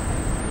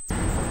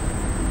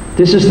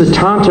 This is the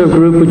Tonto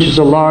Group, which is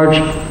a large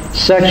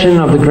section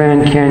of the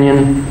Grand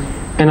Canyon,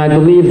 and I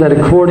believe that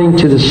according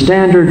to the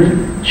standard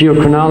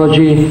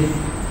geochronology,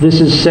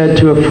 this is said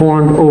to have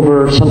formed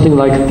over something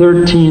like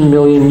 13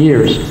 million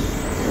years.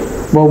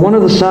 Well, one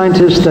of the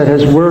scientists that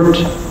has worked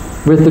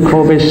with the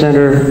Kobe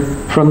Center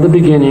from the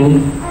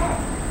beginning,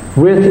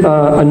 with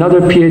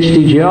another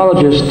PhD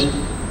geologist,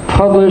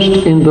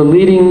 published in the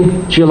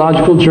leading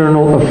geological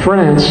journal of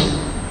France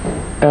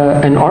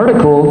an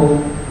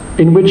article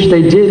in which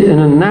they did an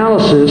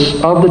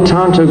analysis of the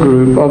Tonto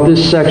Group, of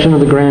this section of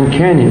the Grand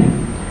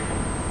Canyon,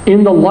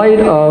 in the light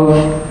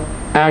of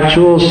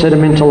actual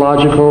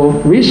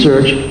sedimentological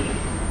research,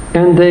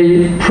 and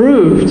they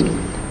proved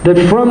that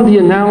from the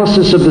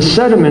analysis of the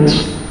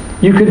sediments,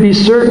 you could be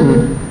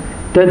certain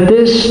that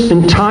this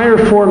entire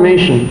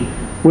formation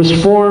was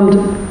formed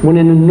when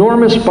an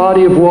enormous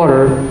body of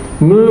water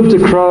moved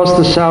across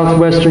the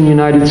southwestern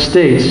United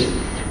States,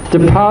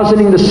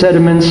 depositing the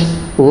sediments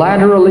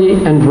laterally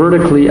and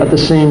vertically at the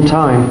same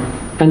time.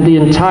 And the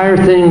entire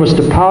thing was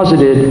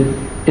deposited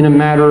in a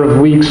matter of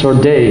weeks or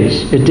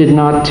days. It did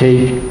not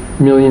take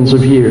millions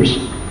of years.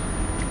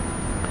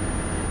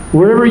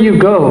 Wherever you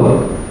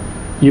go,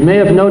 you may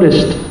have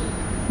noticed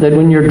that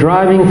when you're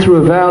driving through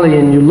a valley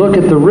and you look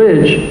at the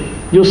ridge,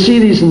 you'll see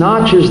these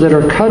notches that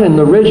are cut in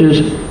the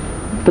ridges,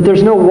 but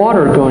there's no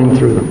water going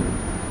through them.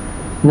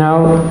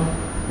 Now,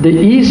 the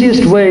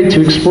easiest way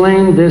to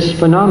explain this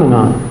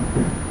phenomenon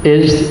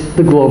is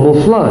the global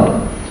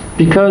flood.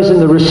 Because in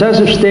the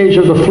recessive stage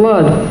of the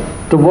flood,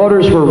 the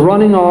waters were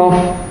running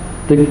off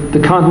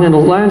the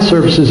continental land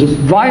surfaces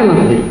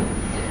violently.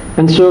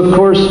 And so, of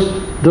course,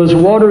 those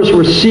waters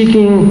were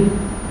seeking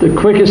the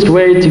quickest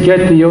way to get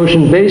to the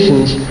ocean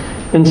basins.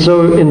 And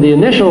so in the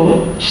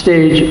initial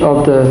stage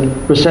of the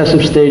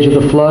recessive stage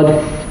of the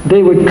flood,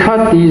 they would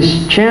cut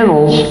these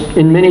channels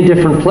in many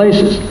different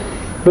places.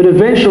 But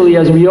eventually,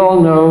 as we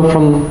all know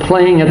from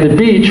playing at the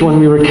beach when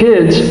we were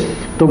kids,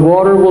 the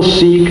water will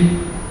seek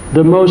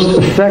the most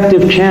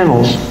effective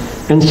channels.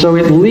 And so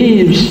it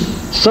leaves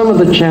some of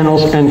the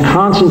channels and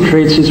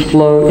concentrates its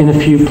flow in a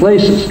few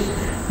places.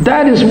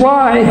 That is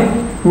why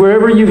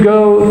wherever you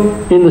go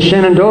in the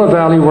Shenandoah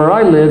Valley where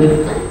I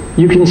live,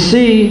 you can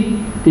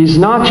see these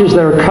notches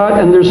that are cut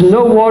and there's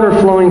no water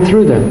flowing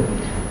through them.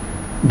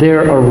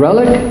 They're a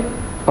relic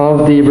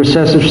of the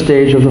recessive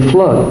stage of the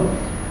flood.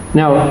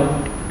 Now,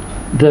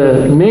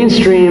 the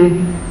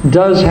mainstream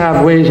does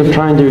have ways of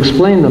trying to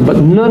explain them, but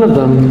none of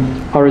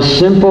them are as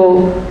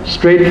simple,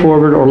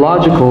 straightforward, or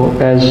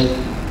logical as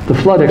the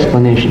flood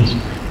explanations.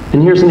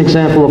 And here's an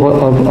example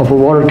of a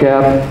water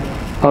gap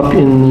up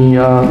in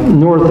the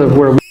north of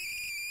where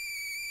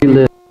we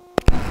live.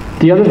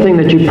 The other thing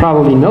that you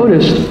probably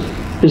noticed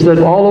is that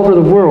all over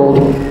the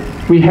world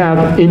we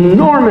have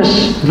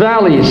enormous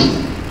valleys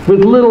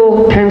with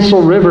little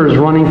pencil rivers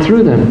running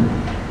through them.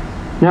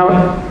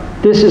 Now,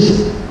 this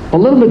is a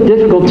little bit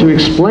difficult to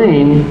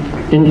explain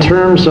in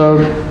terms of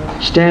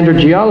standard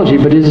geology,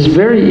 but it is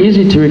very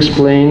easy to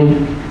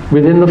explain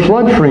within the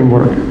flood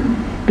framework.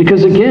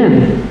 Because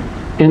again,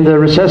 in the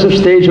recessive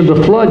stage of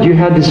the flood, you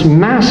had these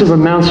massive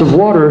amounts of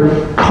water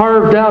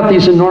carved out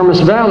these enormous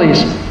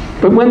valleys.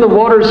 But when the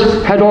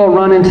waters had all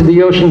run into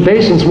the ocean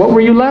basins, what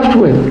were you left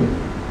with?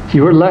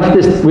 You were left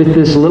with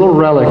this little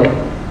relic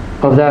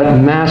of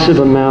that massive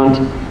amount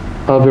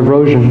of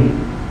erosion.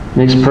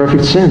 Makes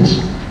perfect sense.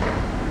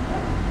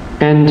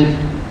 And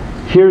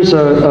here's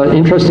an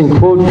interesting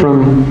quote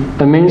from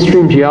a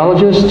mainstream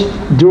geologist,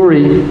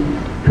 Dury,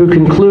 who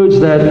concludes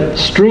that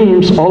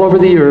streams all over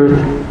the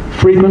earth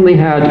frequently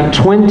had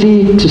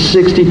 20 to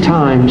 60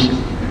 times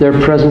their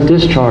present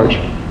discharge.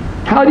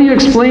 How do you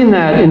explain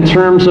that in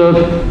terms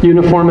of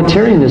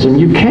uniformitarianism?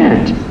 You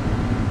can't.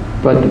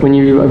 But when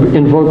you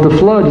invoke the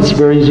flood, it's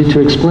very easy to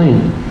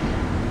explain.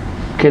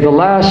 Okay, the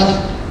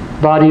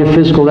last body of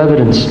physical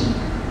evidence,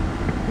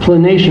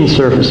 planation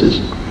surfaces.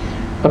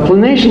 A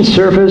planation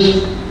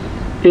surface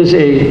is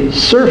a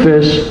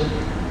surface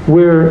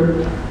where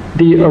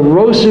the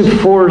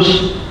erosive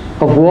force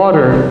of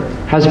water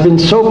has been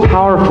so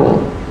powerful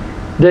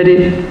that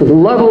it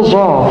levels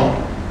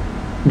off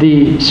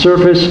the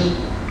surface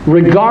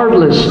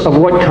regardless of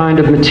what kind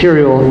of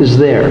material is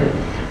there.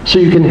 So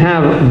you can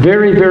have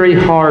very, very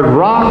hard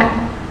rock,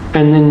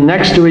 and then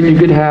next to it you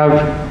could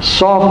have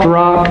soft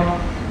rock,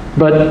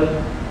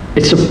 but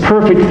it's a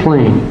perfect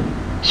plane.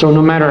 So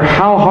no matter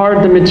how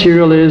hard the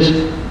material is,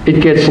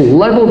 it gets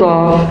leveled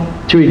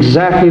off to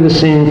exactly the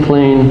same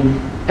plane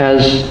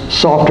as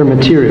softer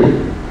material.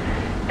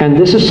 And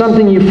this is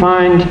something you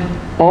find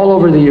all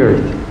over the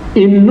earth.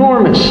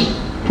 Enormous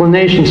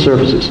planation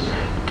surfaces.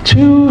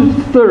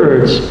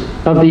 2/3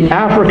 of the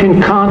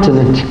African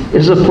continent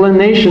is a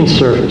planation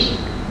surface.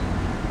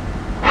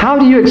 How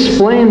do you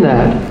explain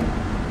that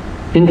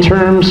in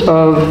terms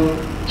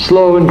of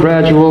slow and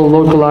gradual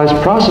localized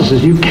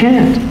processes? You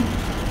can't.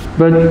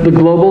 But the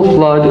global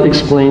flood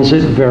explains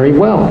it very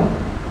well.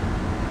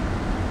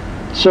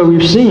 So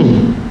we've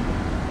seen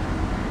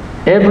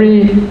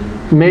every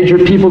major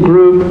people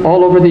group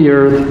all over the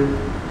earth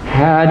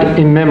had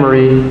a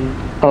memory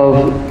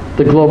of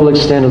the global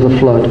extent of the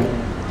flood.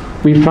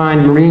 We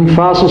find marine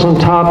fossils on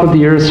top of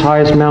the earth's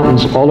highest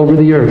mountains all over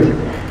the earth.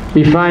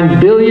 We find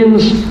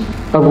billions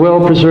of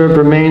well-preserved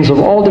remains of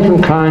all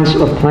different kinds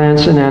of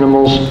plants and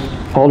animals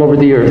all over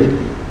the earth.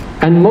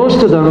 And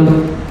most of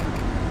them,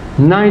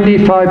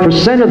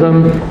 95% of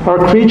them, are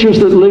creatures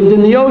that lived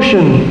in the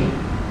ocean.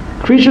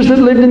 Creatures that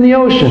lived in the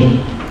ocean.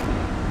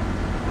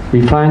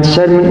 We find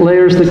sediment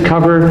layers that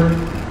cover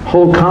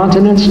whole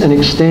continents and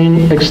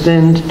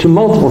extend to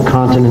multiple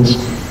continents.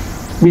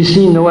 We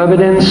see no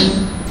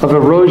evidence of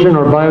erosion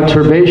or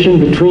bioturbation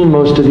between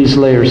most of these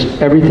layers.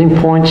 Everything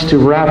points to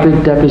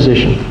rapid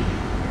deposition.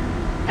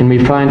 And we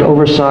find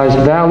oversized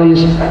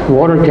valleys,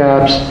 water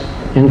gaps,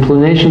 and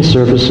planation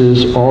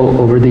surfaces all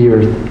over the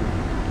earth.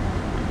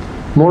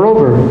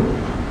 Moreover,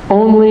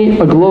 only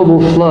a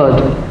global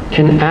flood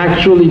can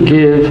actually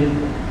give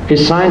a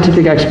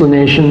scientific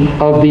explanation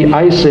of the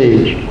Ice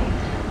Age,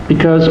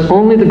 because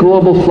only the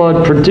global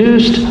flood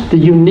produced the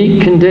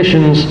unique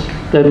conditions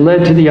that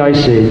led to the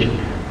Ice Age.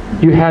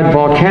 You had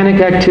volcanic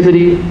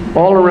activity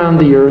all around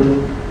the earth.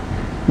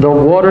 The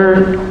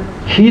water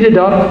heated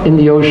up in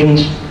the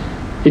oceans.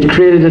 It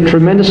created a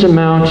tremendous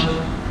amount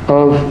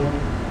of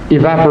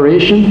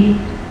evaporation,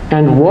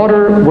 and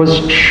water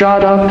was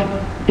shot up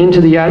into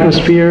the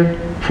atmosphere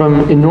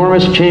from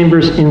enormous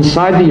chambers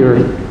inside the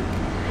earth.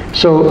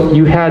 So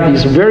you had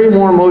these very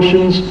warm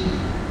oceans.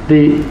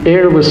 The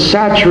air was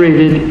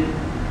saturated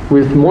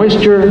with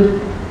moisture,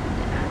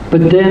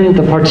 but then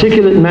the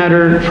particulate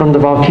matter from the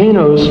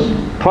volcanoes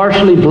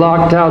partially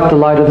blocked out the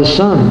light of the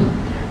sun.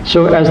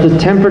 So as the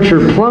temperature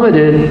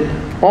plummeted,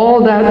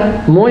 all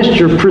that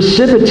moisture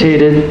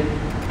precipitated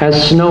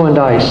as snow and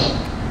ice.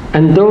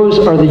 And those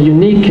are the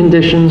unique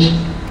conditions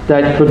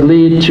that could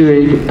lead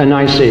to an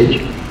ice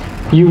age.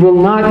 You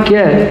will not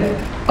get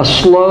a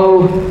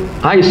slow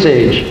ice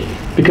age,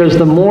 because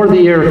the more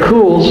the air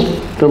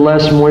cools, the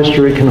less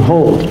moisture it can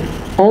hold.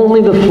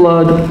 Only the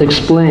flood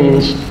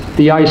explains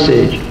the ice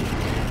age.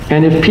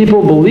 And if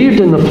people believed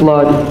in the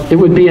flood, it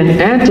would be an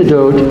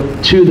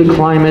antidote to the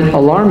climate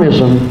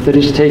alarmism that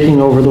is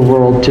taking over the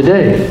world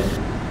today.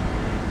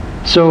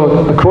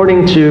 So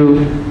according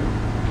to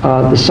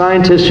the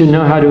scientists who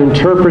know how to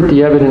interpret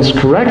the evidence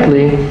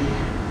correctly,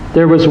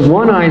 there was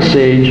one ice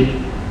age.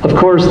 Of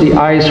course, the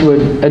ice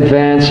would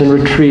advance and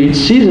retreat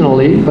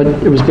seasonally, but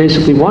it was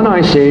basically one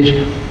ice age,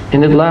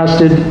 and it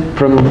lasted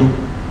from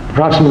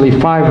approximately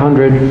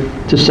 500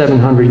 to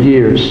 700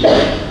 years.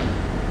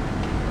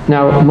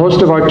 Now,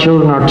 most of our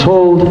children are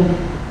told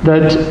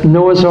that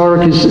Noah's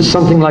Ark is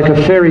something like a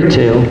fairy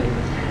tale,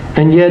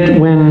 and yet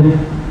when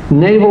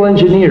naval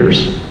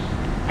engineers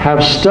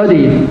have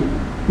studied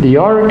the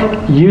Ark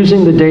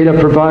using the data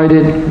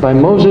provided by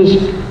Moses,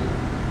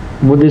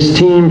 with this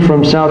team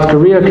from South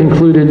Korea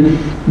concluded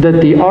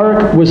that the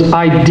Ark was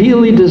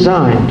ideally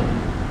designed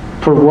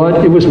for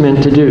what it was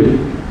meant to do,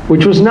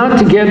 which was not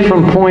to get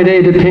from point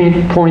A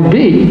to point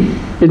B.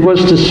 It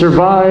was to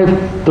survive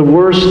the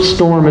worst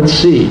storm at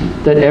sea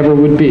that ever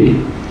would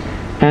be.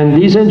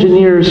 And these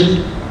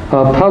engineers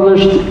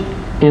published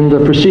in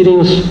the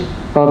proceedings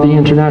of the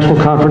International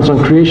Conference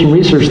on Creation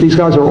Research, these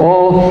guys are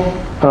all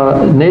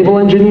naval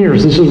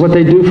engineers. This is what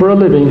they do for a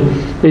living.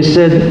 They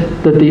said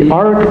that the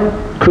Ark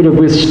could have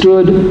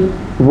withstood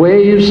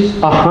waves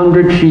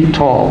 100 feet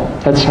tall.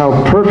 That's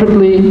how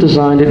perfectly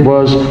designed it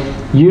was,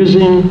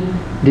 using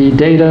the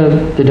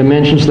data, the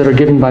dimensions that are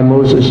given by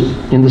Moses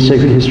in the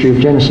sacred history of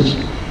Genesis.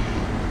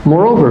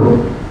 Moreover,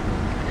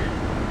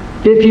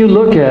 if you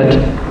look at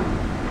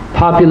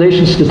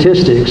population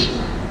statistics,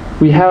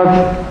 we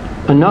have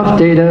enough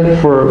data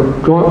for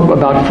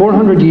about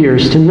 400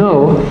 years to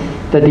know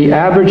that the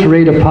average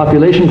rate of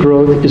population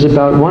growth is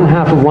about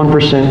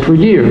 0.5% per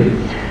year.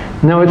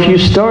 Now, if you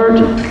start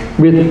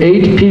with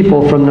 8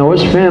 people from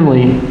Noah's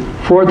family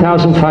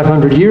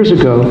 4,500 years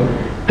ago,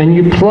 and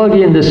you plug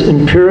in this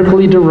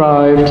empirically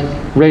derived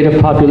rate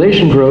of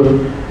population growth,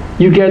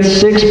 you get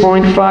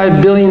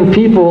 6.5 billion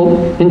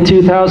people in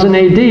 2000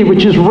 AD,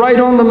 which is right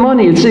on the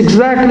money. It's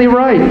exactly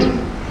right.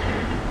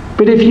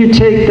 But if you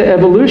take the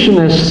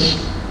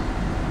evolutionists'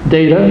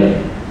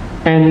 data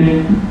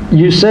and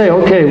you say,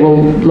 okay,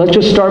 well, let's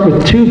just start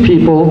with 2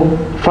 people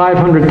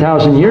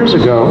 500,000 years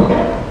ago,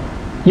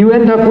 you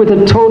end up with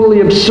a totally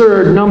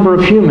absurd number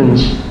of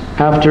humans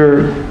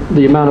after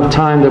the amount of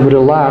time that would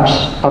elapse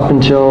up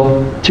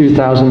until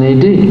 2000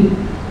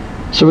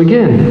 AD. So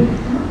again,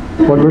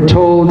 what we're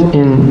told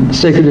in the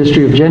sacred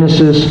history of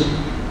Genesis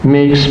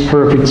makes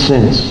perfect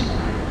sense.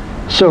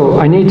 So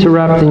I need to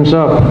wrap things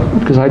up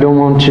because I don't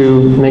want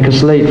to make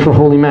us late for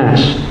Holy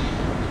Mass.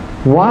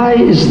 Why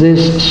is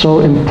this so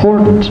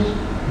important?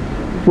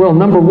 Well,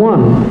 number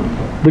one,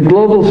 the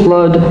global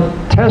flood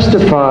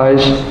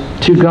testifies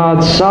to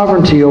God's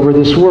sovereignty over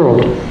this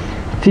world.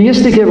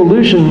 Theistic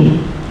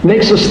evolution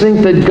makes us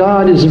think that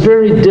God is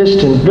very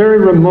distant, very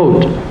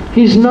remote.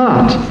 He's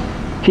not.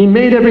 He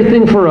made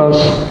everything for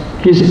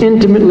us. He's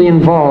intimately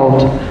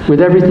involved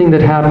with everything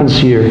that happens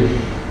here.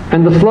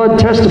 And the flood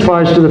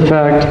testifies to the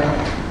fact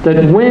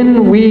that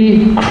when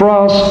we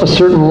cross a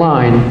certain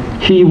line,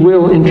 He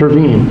will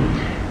intervene.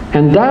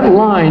 And that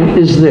line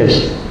is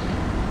this: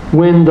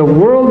 when the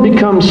world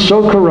becomes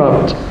so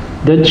corrupt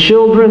that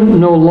children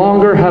no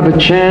longer have a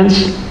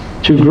chance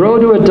to grow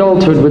to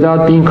adulthood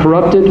without being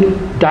corrupted,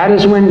 that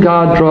is when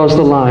God draws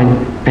the line,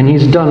 and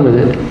He's done with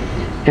it.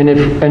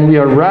 And we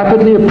are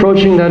rapidly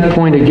approaching that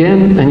point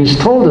again, and He's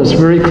told us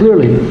very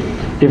clearly,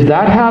 if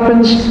that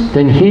happens,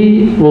 then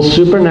He will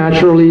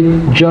supernaturally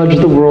judge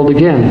the world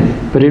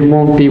again, but it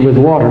won't be with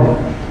water.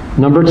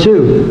 Number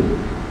two,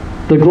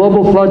 the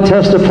global flood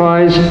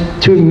testifies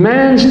to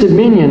man's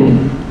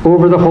dominion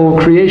over the whole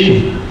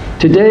creation.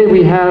 Today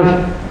we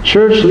have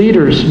church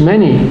leaders,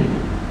 many,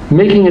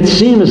 making it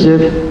seem as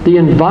if the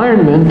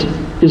environment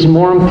is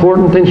more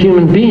important than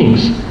human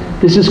beings.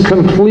 This is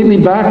completely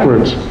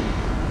backwards.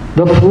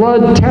 The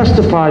flood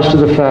testifies to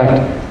the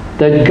fact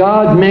that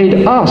God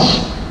made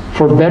us,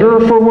 for better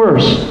or for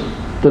worse,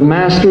 the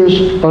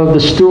masters of the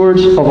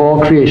stewards of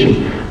all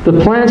creation.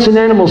 The plants and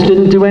animals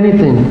didn't do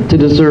anything to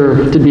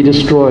deserve to be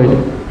destroyed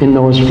in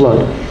Noah's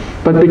flood.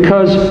 But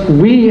because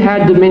we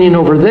had dominion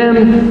over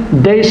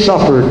them, they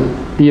suffered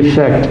the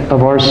effect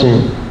of our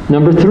sin.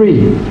 Number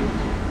three,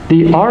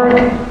 the ark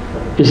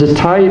is a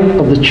type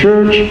of the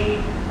church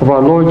of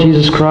our Lord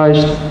Jesus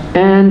Christ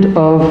and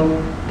of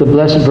the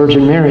Blessed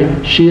Virgin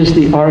Mary. She is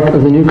the ark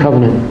of the new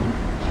covenant.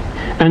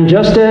 And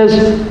just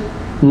as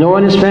Noah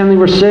and his family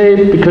were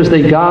saved because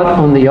they got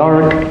on the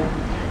ark,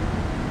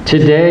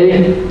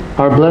 today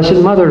our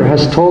Blessed Mother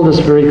has told us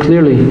very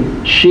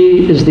clearly,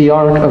 she is the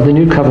ark of the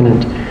new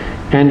covenant.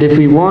 And if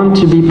we want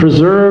to be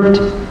preserved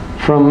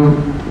from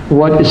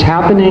what is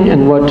happening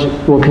and what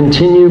will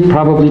continue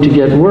probably to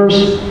get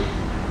worse,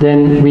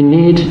 then we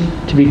need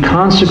to be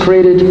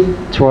consecrated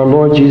to our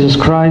Lord Jesus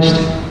Christ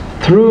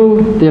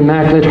through the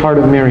Immaculate Heart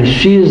of Mary.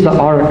 She is the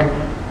ark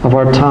of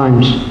our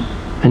times.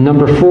 And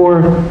number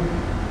four,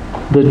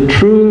 the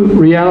true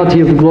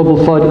reality of the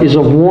global flood is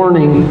a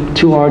warning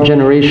to our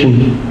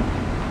generation.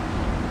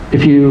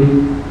 If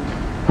you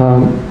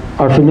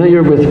are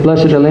familiar with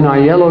Blessed Elena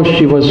Aiello,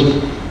 she was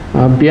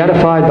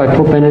beatified by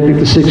Pope Benedict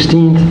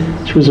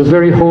XVI. She was a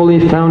very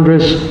holy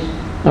foundress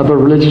of a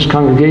religious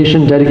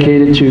congregation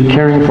dedicated to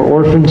caring for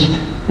orphans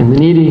and the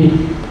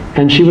needy.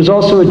 And she was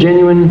also a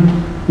genuine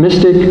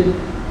mystic.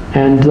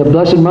 And the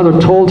Blessed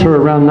Mother told her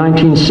around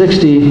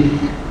 1960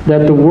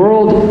 that the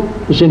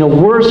world was in a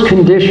worse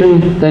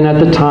condition than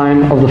at the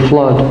time of the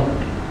flood.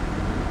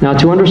 Now,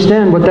 to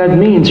understand what that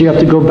means, you have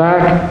to go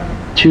back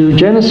to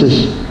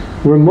Genesis,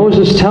 where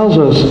Moses tells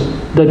us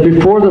that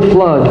before the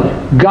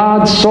flood,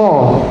 God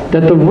saw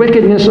that the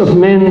wickedness of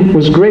men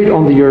was great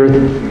on the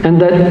earth,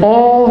 and that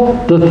all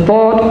the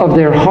thought of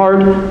their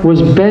heart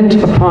was bent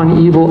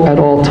upon evil at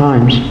all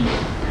times.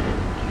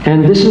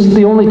 And this is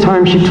the only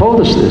time she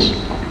told us this.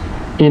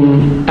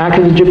 In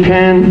Akita,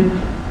 Japan,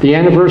 the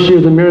anniversary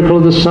of the miracle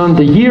of the sun,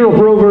 the year of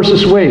Roe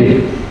versus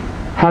Wade,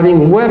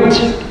 having wept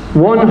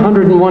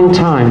 101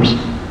 times,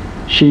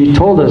 she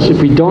told us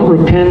if we don't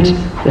repent,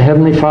 the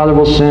Heavenly Father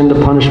will send a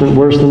punishment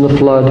worse than the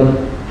flood.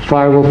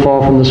 Fire will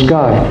fall from the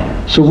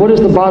sky. So what is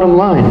the bottom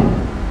line?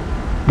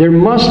 There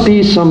must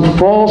be some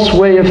false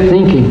way of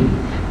thinking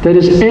that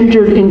has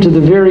entered into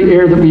the very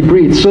air that we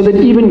breathe, so that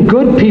even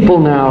good people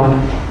now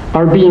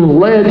are being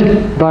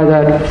led by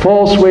that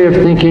false way of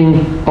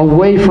thinking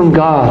away from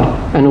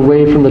God and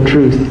away from the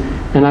truth.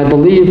 And I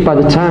believe by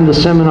the time the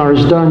seminar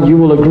is done, you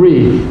will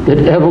agree that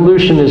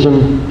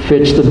evolutionism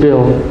fits the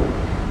bill.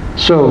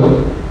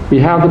 So we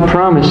have the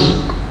promise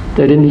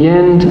that in the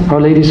end, Our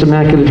Lady's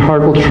Immaculate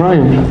Heart will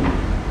triumph.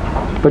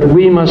 But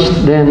we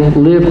must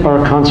then live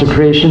our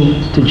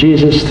consecration to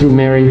Jesus through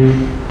Mary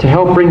to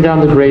help bring down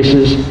the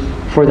graces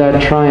for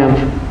that triumph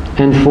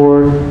and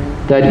for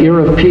that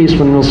era of peace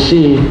when we'll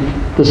see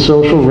the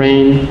social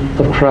reign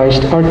of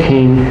Christ our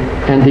King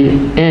and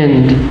the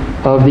end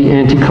of the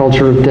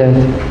anti-culture of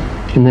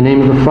death. In the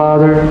name of the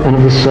Father, and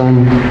of the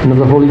Son, and of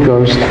the Holy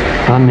Ghost.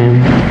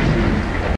 Amen.